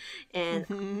party. And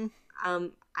Mhm.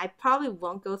 I probably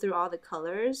won't go through all the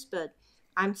colors, but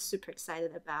I'm super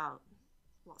excited about,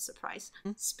 well, surprise,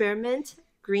 spearmint,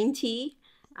 green tea,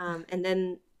 and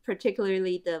then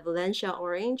particularly the Valencia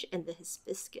orange and the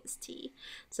hibiscus tea.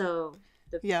 So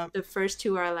the, Yeah, the first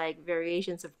two are like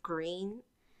variations of green.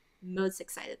 Most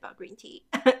excited about green tea.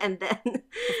 And then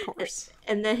of course.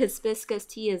 and then hibiscus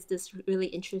tea is this really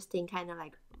interesting kind of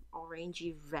like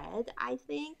orangey red, I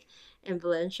think. And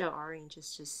Valencia orange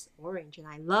is just orange, and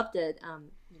I loved it.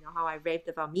 You know how I raved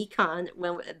about Mikan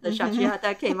when the Mhm.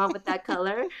 Shachiata came up with that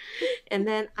color. And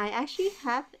then I actually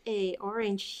have a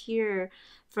orange here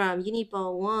from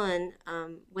Uniball 1,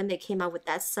 when they came out with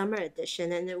that summer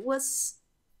edition, and it was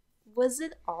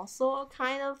it also a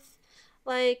kind of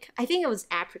like, I think it was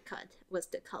apricot was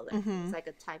the color. It's Mhm. like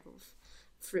a type of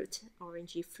fruit,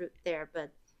 orangey fruit there,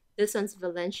 but this one's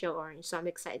Valencia orange, so I'm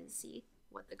excited to see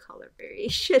what the color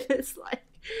variation is like.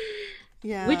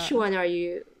 Which Yeah. one are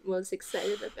you most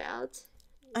excited about?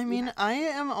 I Yeah. mean, I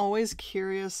am always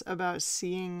curious about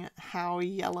seeing how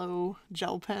yellow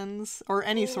gel pens or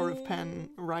any sort of pen,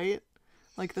 Mm, right?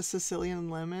 Like the Sicilian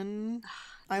lemon.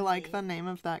 I like yeah. the name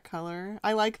of that color.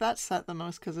 I like that set the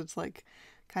most because it's like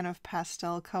kind of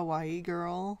pastel kawaii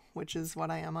girl, which is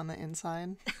what I am on the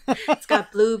inside. It's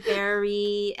got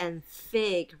blueberry and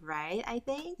fig, right? I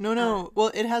think. No, no.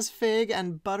 Well, it has fig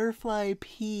and butterfly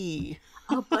pea.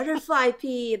 Oh, butterfly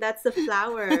pea. That's the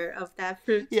flower of that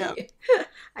fruit Yeah. tea.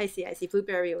 I see, I see.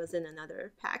 Blueberry was in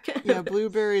another pack. Yeah,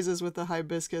 blueberries is with the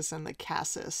hibiscus and the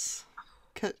cassis.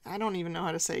 I don't even know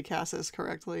how to say cassis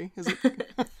correctly. Is it?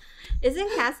 Isn't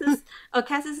cassis? Oh,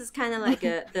 cassis is kind of like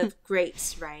the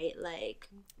grapes, right? Like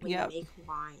when you Yep. make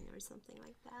wine or something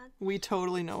like that. We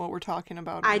totally know what we're talking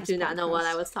about on I this do not know what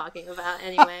I podcast. was talking about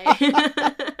anyway.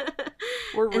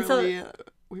 We're And so, really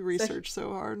we so research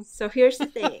so hard. so here's the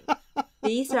thing.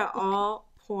 These are all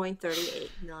 0.38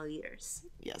 milliliters.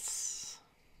 Yes.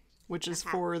 Which is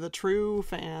Uh-huh. for the true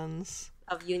fans.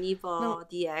 Of Uniball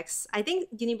DX. I think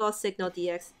Uniball Signal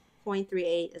DX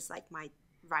 0.38 is like my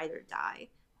ride or die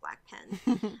black pen.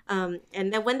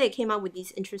 And then when they came out with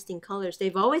these interesting colors,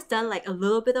 they've always done like a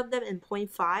little bit of them in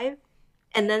 0.5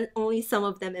 and then only some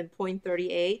of them in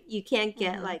 0.38. You can't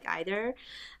get like either.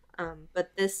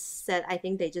 But this set, I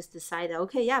think they just decided,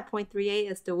 okay, yeah,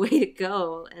 0.38 is the way to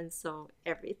go. And so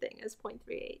everything is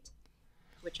 0.38,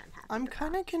 which I'm happy I'm about.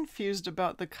 kind of confused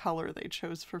about the color they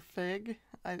chose for Fig.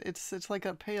 It's like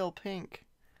a pale pink.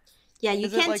 Yeah, you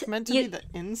Is can't. It like meant to be the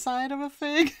inside of a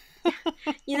fig?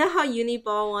 You know how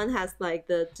Uniball one has like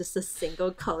just a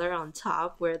single color on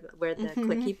top where the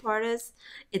clicky part is?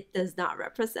 It does not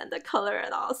represent the color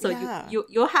at all. So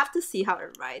you'll have to see how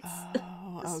it writes.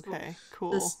 Oh, okay,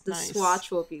 cool. The Nice.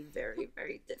 swatch will be very,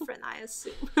 very different, I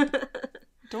assume.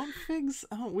 Don't figs...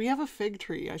 Oh, we have a fig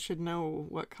tree. I should know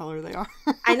what color they are.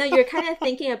 I know you're kind of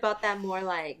thinking about that more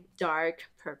like dark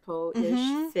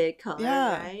purple-ish fig color,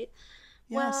 right?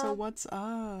 Yeah, Well, so what's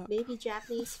up? Maybe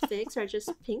Japanese figs are just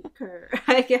pinker,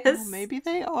 I guess. Oh, maybe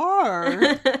they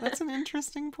are. That's an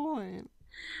interesting point.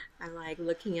 I'm like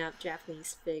looking up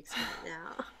Japanese figs right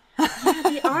now. Yeah,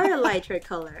 they are a lighter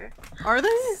color. Are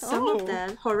they? Some of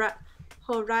them.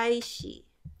 Horaishi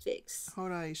figs.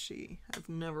 Horaishi. I've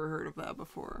never heard of that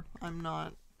before. I'm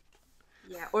not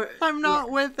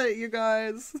with it, you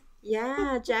guys.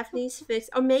 Yeah, Japanese figs.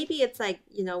 Or maybe it's like,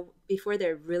 before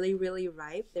they're really, really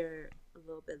ripe, they're a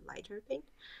little bit lighter pink.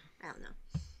 I don't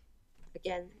know.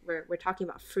 Again, we're talking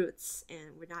about fruits,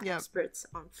 and we're not experts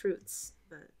on fruits,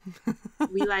 but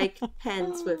we like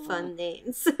pens with fun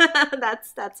names.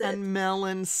 That's it. And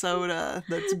melon soda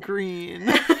that's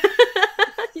green.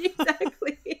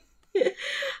 Exactly.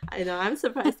 I know. I'm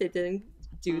surprised they didn't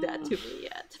do that to me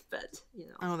yet, but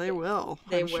Oh, they will.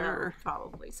 They I'm will sure.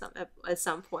 probably at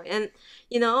some point. And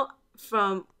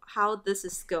from how this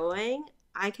is going,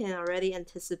 I can already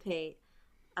anticipate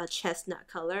a chestnut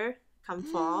color come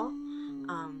fall.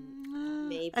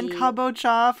 Maybe and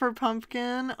kabocha for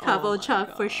pumpkin.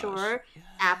 Kabocha for sure. Yes.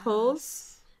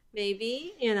 Apples,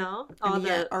 maybe.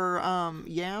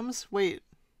 Yams. Wait.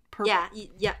 Yeah.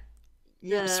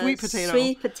 Yeah, sweet potato.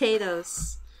 Sweet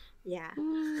potatoes. Yeah.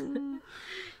 And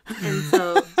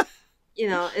so,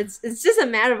 it's just a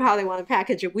matter of how they want to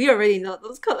package it. We already know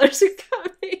those colors are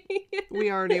coming.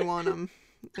 We already want them.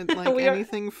 And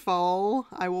anything fall,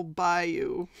 I will buy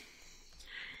you.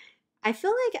 I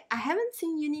feel like I haven't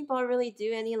seen Uniball really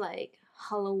do any like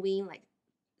Halloween like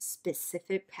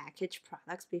specific package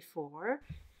products before.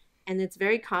 And it's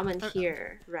very common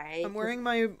here, right? I'm wearing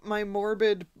my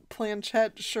morbid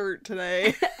planchette shirt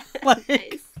today.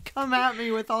 Nice. Come at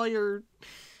me with all your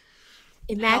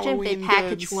Imagine Halloween if they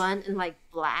package goods. one in like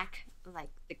black, like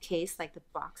the case, like the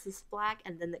box is black,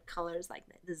 and then the colors like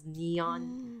this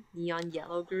neon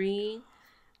yellow green,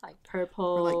 like purple,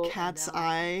 or like cat's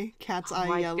eye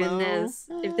yellow. Goodness.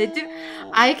 If they do,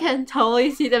 I can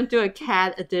totally see them do a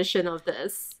cat edition of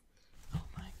this. Oh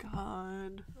my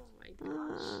god.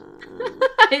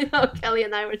 I know, Kelly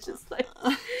and I were just like,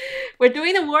 we're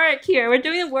doing the work here. We're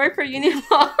doing the work for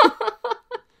Uniball.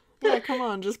 Yeah, come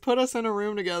on. Just put us in a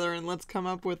room together and let's come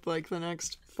up with like the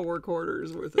next 4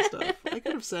 quarters worth of stuff. I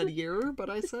could have said year, but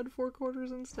I said 4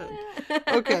 quarters instead.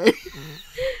 Okay.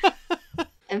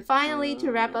 And finally,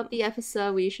 to wrap up the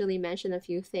episode, we usually mention a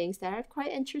few things that are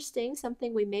quite interesting,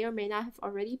 something we may or may not have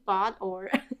already bought,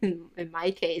 or in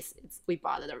my case, we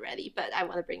bought it already, but I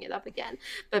want to bring it up again.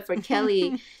 But for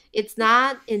Kelly, it's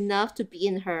not enough to be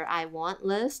in her I want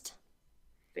list,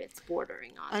 but it's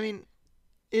bordering on I mean,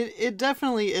 it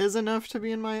definitely is enough to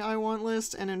be in my I want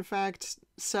list, and in fact,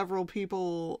 several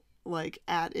people like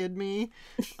 @ed me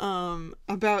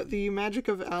about the Magic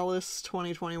of Alice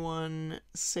 2021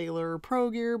 Sailor Pro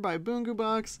Gear by Bungu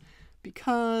Box,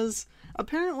 because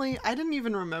apparently I didn't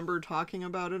even remember talking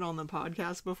about it on the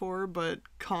podcast before, but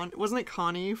wasn't it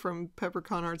Connie from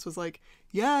Peppercorn Arts was like,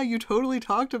 yeah, you totally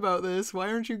talked about this, why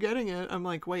aren't you getting it? I'm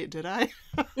like, wait, did I?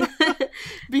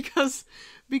 because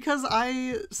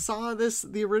I saw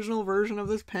the original version of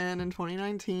this pen in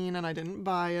 2019 and I didn't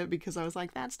buy it because I was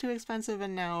like, that's too expensive,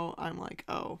 and now I'm like,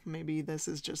 oh, maybe this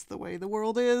is just the way the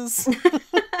world is.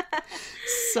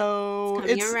 So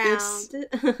it's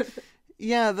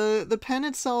yeah, the pen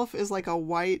itself is like a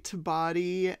white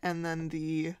body, and then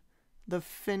the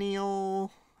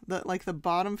finial, the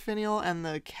bottom finial and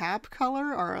the cap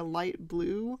color are a light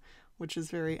blue, which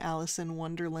is very Alice in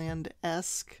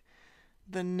Wonderland-esque.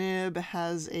 The nib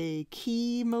has a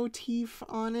key motif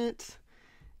on it,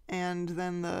 and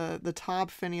then the top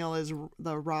finial is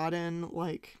the rodden,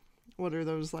 like what are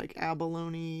those, like,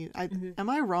 abalone? Mm-hmm. Am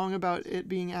I wrong about it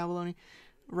being abalone?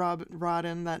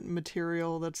 Rodden, that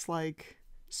material that's like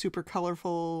super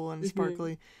colorful and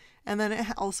sparkly. And then it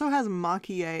also has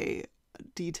maki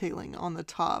detailing on the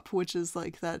top, which is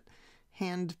like that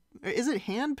is it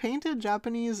hand painted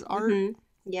Japanese art?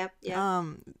 Yep.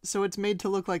 So it's made to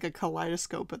look like a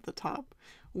kaleidoscope at the top,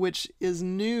 which is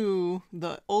new.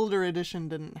 The older edition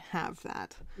didn't have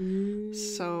that.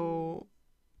 So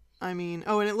I mean,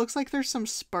 and it looks like there's some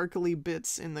sparkly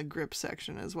bits in the grip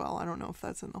section as well. I don't know if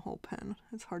that's in the whole pen.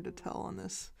 It's hard to tell on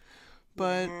this.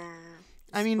 But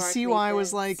I mean, CY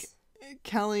was like,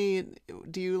 Kelly,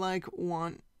 do you like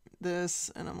want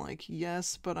this? And I'm like,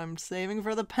 yes, but I'm saving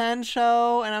for the pen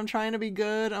show and I'm trying to be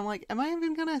good. I'm like, am I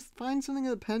even gonna find something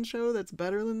at the pen show that's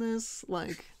better than this?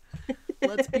 Like,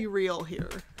 let's be real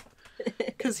here.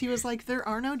 Because he was like, there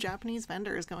are no Japanese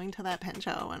vendors going to that pen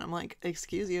show. And I'm like,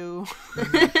 excuse you.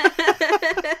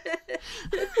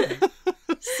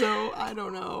 So, I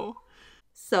don't know.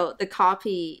 So, the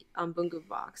copy on Bungu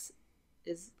Box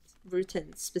is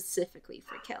written specifically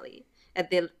for Kelly.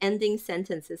 At the ending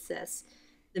sentence, it says,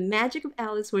 the magic of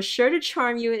Alice was sure to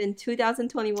charm you in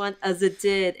 2021 as it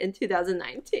did in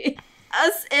 2019.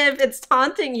 As if it's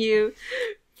taunting you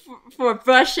for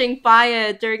brushing by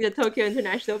it during the Tokyo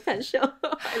International Pen Show.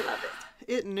 I love it.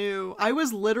 It knew. I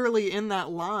was literally in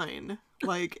that line.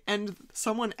 Like, and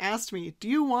someone asked me, do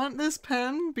you want this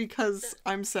pen? Because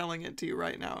I'm selling it to you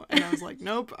right now. And I was like,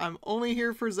 nope, I'm only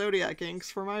here for Zodiac inks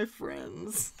for my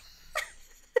friends.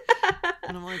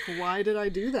 And I'm like, why did I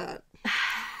do that?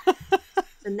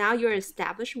 And now you're an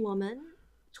established woman.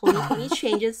 2020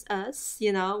 changes us.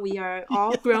 You know, we are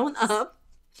all grown up.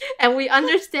 And we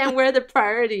understand where the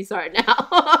priorities are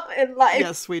now in life.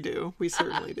 Yes, we do. We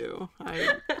certainly do.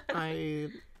 I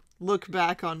look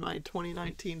back on my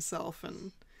 2019 self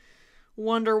and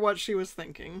wonder what she was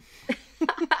thinking.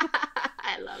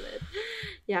 I love it.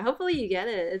 Yeah, hopefully you get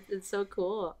it. It's so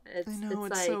cool. I know,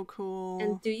 it's like, so cool.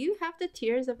 And do you have the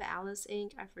Tears of Alice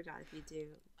ink? I forgot if you do.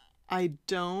 I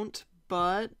don't,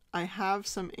 but I have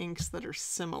some inks that are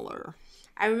similar.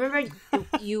 I remember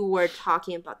you were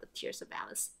talking about the Tears of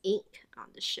Alice ink on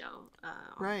the show,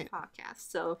 on the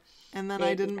podcast. So, and then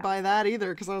I didn't buy that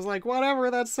either because I was like, whatever,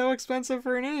 that's so expensive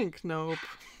for an ink. Nope.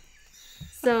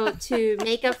 So to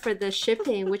make up for the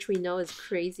shipping, which we know is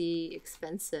crazy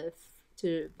expensive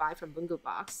to buy from Bungu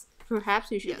Box, perhaps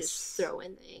you should just throw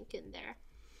in the ink in there.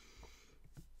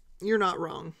 You're not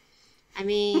wrong. I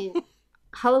mean,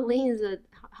 Halloween is a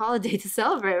holiday to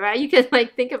celebrate, right? You can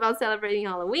like think about celebrating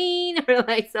Halloween or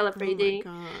like celebrating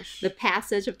the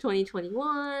passage of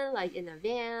 2021 like in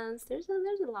advance. There's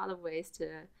a lot of ways to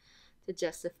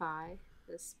justify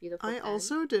this beautiful pen.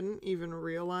 Also didn't even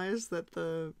realize that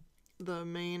the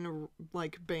main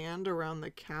like band around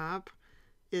the cap,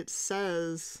 it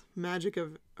says Magic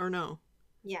of, or no.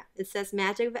 Yeah, it says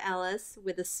Magic of Alice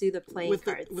with a suit of playing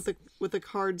cards. With the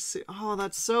card suit. Oh,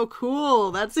 that's so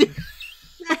cool. That's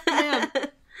man.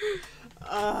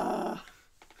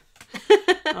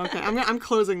 Okay, I'm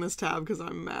closing this tab because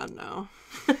I'm mad now.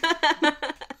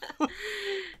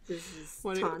 This is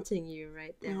taunting you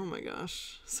right there. Oh my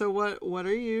gosh. So what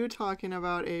are you talking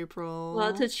about, April?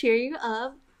 Well, to cheer you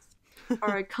up,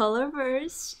 our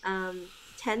Colorverse,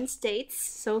 10 states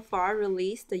so far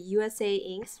released the USA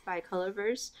inks by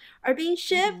Colorverse are being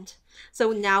shipped.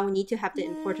 So now we need to have the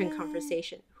important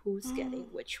conversation. Who's getting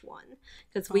which one?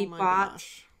 Because we bought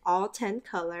all 10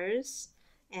 colors,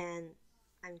 and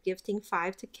I'm gifting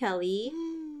 5 to Kelly.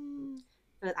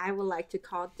 But I would like to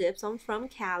call dibs on from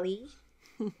Callie.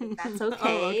 If that's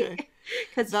okay.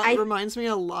 Because that reminds me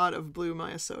a lot of Blue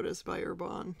Myosotis by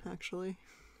Urbon, actually.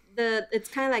 It's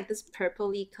kind of like this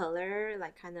purpley color,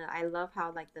 like kind of, I love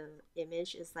how like the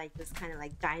image is like this kind of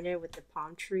like diner with the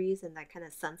palm trees and that kind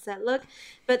of sunset look.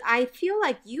 But I feel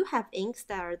like you have inks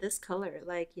that are this color,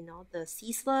 like, you know, the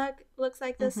Sea Slug looks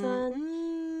like this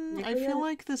one. I feel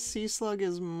like the Sea Slug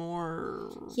is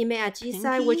more Hime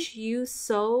Ajisai, which you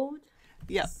sold.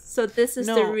 Yeah. So this is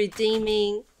the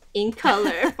redeeming ink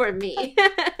color for me.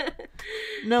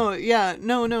 No.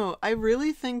 I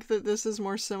really think that this is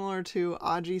more similar to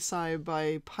Ajisai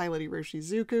by Pilot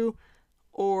Iroshizuku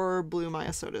or Blue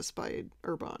Myosotis by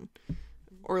Urbon.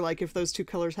 Or like if those two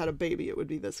colors had a baby, it would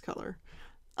be this color.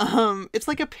 It's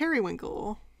like a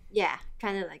periwinkle. Yeah,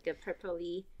 kind of like a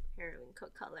purpley periwinkle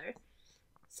color.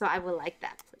 So I would like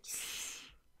that, please.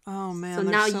 Oh man! So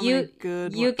now you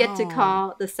get to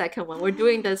call the second one. We're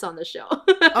doing this on the show.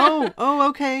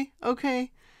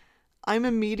 Okay. I'm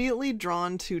immediately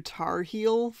drawn to Tar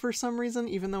Heel for some reason,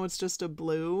 even though it's just a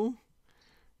blue.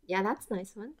 Yeah, that's a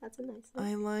nice one. That's a nice one.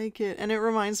 I like it. And it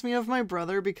reminds me of my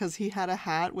brother because he had a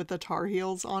hat with the Tar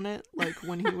Heels on it, like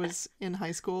when he was in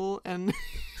high school. And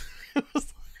it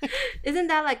was like... Isn't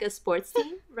that like a sports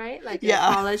team, right? Like a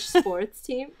college sports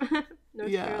team?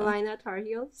 North Carolina Tar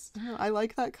Heels. Oh, I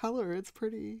like that color. It's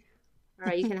pretty. All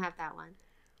right, you can have that one.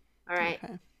 All right.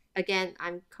 Okay. Again,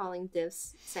 I'm calling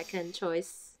this second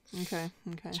choice. Okay.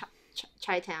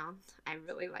 Chi-Town. I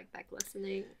really like that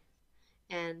glistening.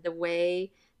 And the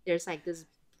way there's like this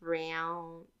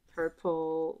brown,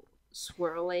 purple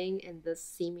swirling and this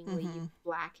seemingly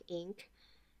black ink.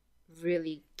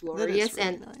 Really glorious. Really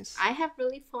and nice. I have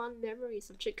really fond memories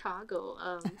of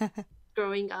Chicago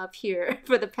growing up here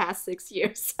for the past 6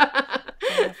 years.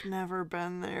 I've never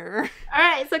been there. All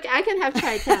right, so I can have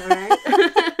Chi-Town, right?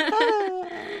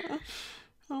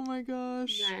 Oh my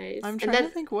gosh. Nice. I'm trying to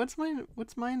think what's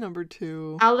my number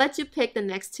 2. I'll let you pick the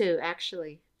next 2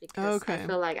 actually, because okay. I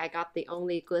feel like I got the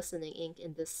only glistening ink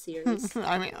in this series.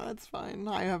 I mean, that's fine.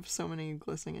 I have so many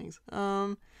glistening inks.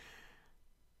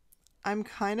 I'm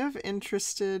kind of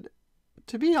interested.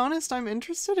 To be honest, I'm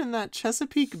interested in that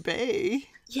Chesapeake Bay.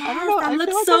 Yes, I don't know, that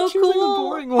looks like so I'm choosing cool. the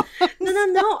boring one.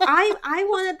 No. I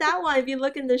wanted that one. If you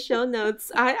look in the show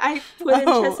notes, I put in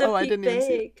Chesapeake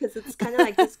Bay because it's kind of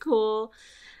like this cool.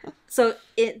 So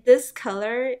this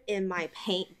color in my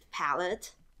paint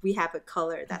palette, we have a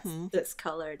color that's this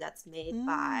color that's made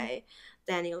by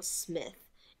Daniel Smith,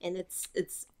 and it's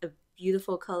a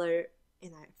beautiful color.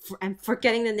 And I'm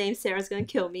forgetting the name. Sarah's gonna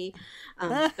kill me,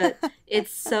 but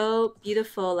it's so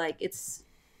beautiful. Like it's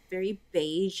very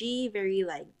beigey, very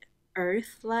like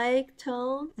earth-like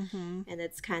tone, and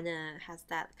it's kind of has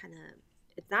that kind of.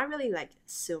 It's not really like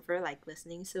silver, like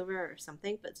glistening silver or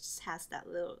something, but it just has that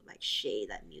little like shade,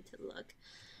 that muted look.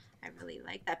 I really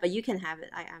like that, but you can have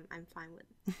it. I'm fine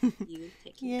with you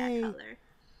taking that color.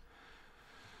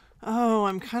 Oh,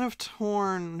 I'm kind of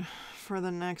torn for the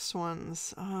next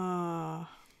ones. I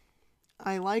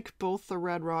like both the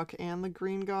Red Rock and the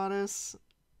Green Goddess.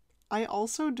 I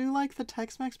also do like the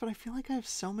Tex-Mex, but I feel like I have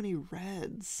so many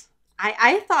reds.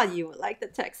 I thought you would like the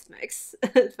Tex-Mex.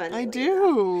 I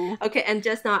do. Okay, and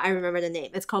just now I remember the name.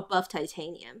 It's called Buff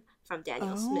Titanium from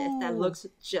Daniel Smith. That looks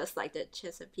just like the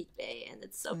Chesapeake Bay, and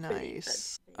it's so pretty.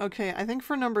 Nice. Okay, I think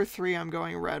for number 3, I'm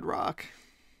going Red Rock.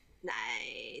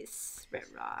 Nice. Red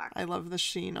Rock. I love the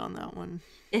sheen on that one.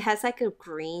 It has like a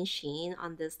green sheen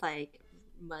on this like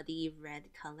muddy red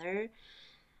color.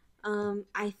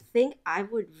 I think I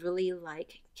would really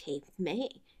like Cape May.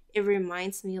 It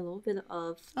reminds me a little bit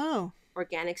of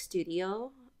Organic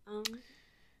Studio,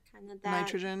 kind of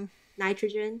that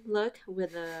nitrogen look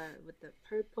with the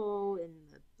purple and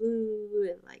the blue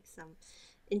and like some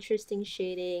interesting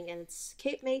shading. And it's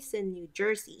Cape May in New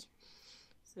Jersey.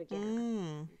 So yeah,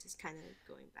 I'm just kind of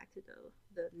going back to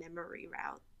the memory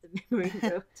route, the memory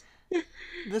road.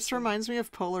 This reminds me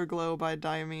of Polar Glow by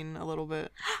Diamine a little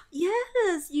bit.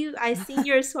 Yes, I seen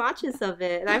your swatches of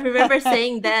it, and I remember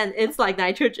saying then it's like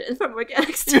nitrogen from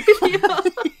Organic Studio.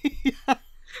 Yeah.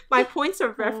 My points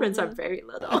of reference are very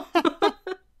little.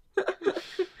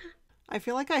 I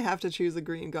feel like I have to choose a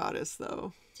Green Goddess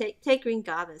though. Take Green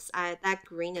Goddess. That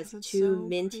green is too so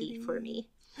minty pretty. for me.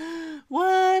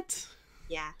 What?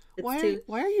 Yeah. Why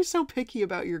are you so picky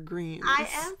about your greens? I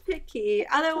am picky.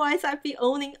 Otherwise, I'd be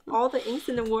owning all the inks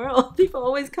in the world. People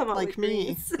always come up like with me.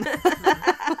 greens.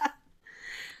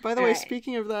 By the way,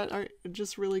 speaking of that,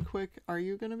 just really quick, are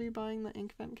you going to be buying the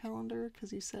ink vent calendar?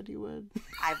 Because you said you would.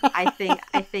 I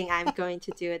think I'm going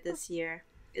to do it this year.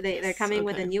 They're coming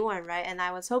with a new one, right? And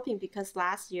I was hoping, because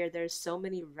last year there's so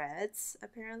many reds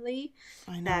apparently.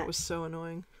 I know, it was so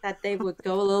annoying. That they would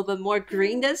go a little bit more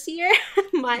green this year.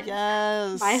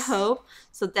 my hope.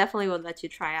 So definitely would let you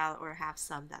try out or have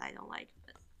some that I don't like.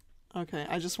 But... Okay,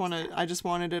 I just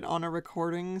wanted it on a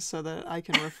recording so that I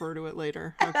can refer to it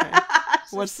later. Okay.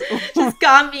 Just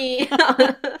got me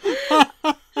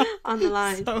on the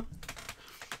line.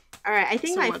 All right, I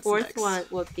think my fourth one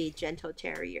would be Gentle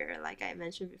Terrier. Like I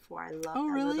mentioned before, I love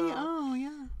that little... Oh,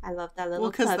 yeah. I love that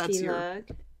little puppy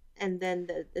look. And then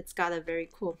it's got a very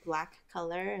cool black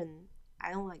color, and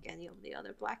I don't like any of the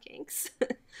other black inks.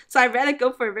 So I'd rather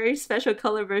go for a very special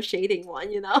Colorverse shading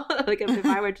one, you know? Like if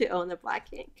I were to own a black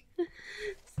ink.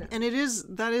 So. And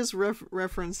that is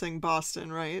referencing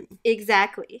Boston, right?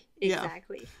 Exactly. Yeah.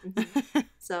 Mm-hmm.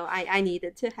 So I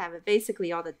needed to have it.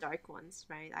 Basically all the dark ones,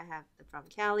 right? I have the From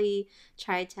Cali,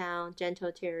 Chi-Town,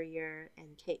 Gentle Terrier,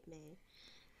 and Cape May.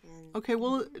 And, okay,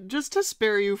 well, just to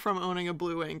spare you from owning a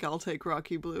blue ink, I'll take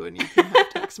Rocky Blue and you can have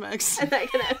Tex-Mex. And I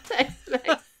can have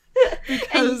Tex-Mex.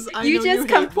 Because I know you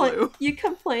hate blue. You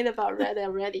complain about red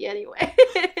already anyway.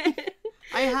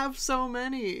 I have so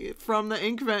many from the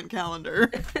Ink Vent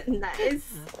calendar.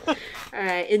 Nice. All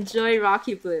right, enjoy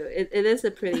Rocky Blue. It is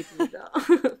a pretty blue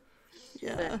though.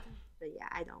 Yeah. But yeah,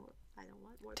 I don't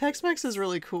want more. Tex-Mex is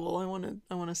really cool. I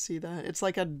want to see that. It's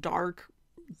like a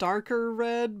darker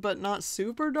red, but not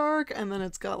super dark, and then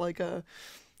it's got like a,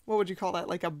 what would you call that?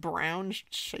 Like a brown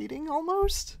shading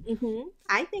almost?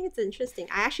 I think it's interesting.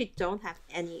 I actually don't have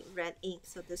any red ink,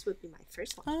 so this would be my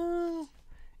first one. Oh,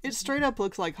 it straight up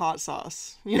looks like hot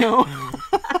sauce, you know?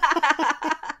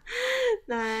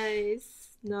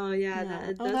 Nice. No, yeah.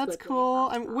 That does that's look cool.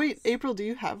 like hot Wait, sauce. April, do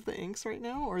you have the inks right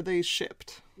now, or are they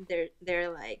shipped?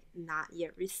 They're like not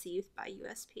yet received by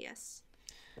USPS.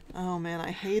 Oh man,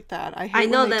 I hate that. I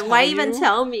know when they that. Why tell even you.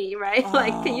 tell me, right?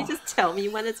 Like, can you Oh. just tell me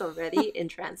when it's already in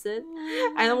transit?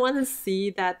 I don't want to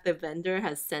see that the vendor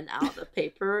has sent out the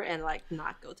paper and like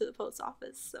not go to the post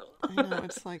office. So I know,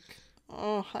 it's like,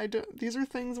 oh, these are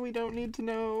things we don't need to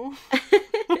know.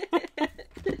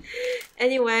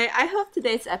 Anyway, I hope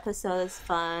today's episode is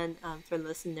fun for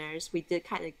listeners. We did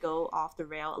kind of go off the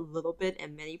rail a little bit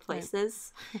in many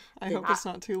places. I hope it's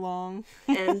not too long.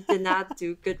 And did not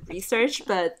do good research,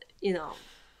 but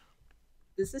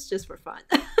this is just for fun.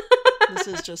 This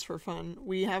is just for fun.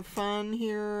 We have fun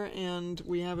here, and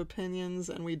we have opinions,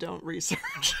 and we don't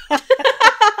research.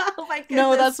 Oh my goodness.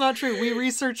 No, that's not true. We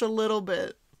research a little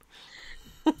bit.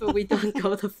 But we don't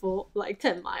go the full,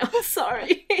 10 miles.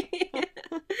 Sorry.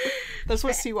 That's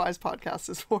what CY's podcast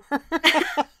is for.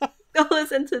 Go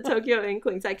listen to Tokyo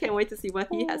Inklings. I can't wait to see what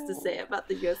he has to say about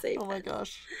the USA. Oh my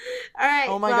gosh. All right.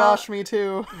 Oh my gosh, me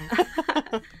too.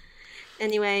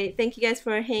 Anyway, thank you guys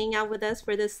for hanging out with us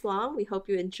for this long. We hope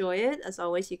you enjoy it. As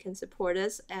always, you can support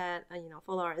us at,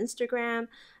 follow our Instagram,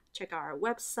 check out our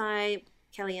website.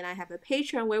 Kelly and I have a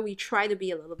Patreon where we try to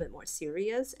be a little bit more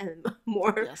serious and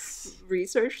more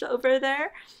researched over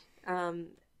there.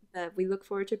 But we look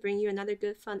forward to bringing you another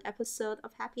good, fun episode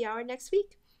of Happy Hour next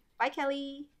week. Bye,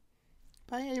 Kelly.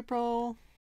 Bye, April.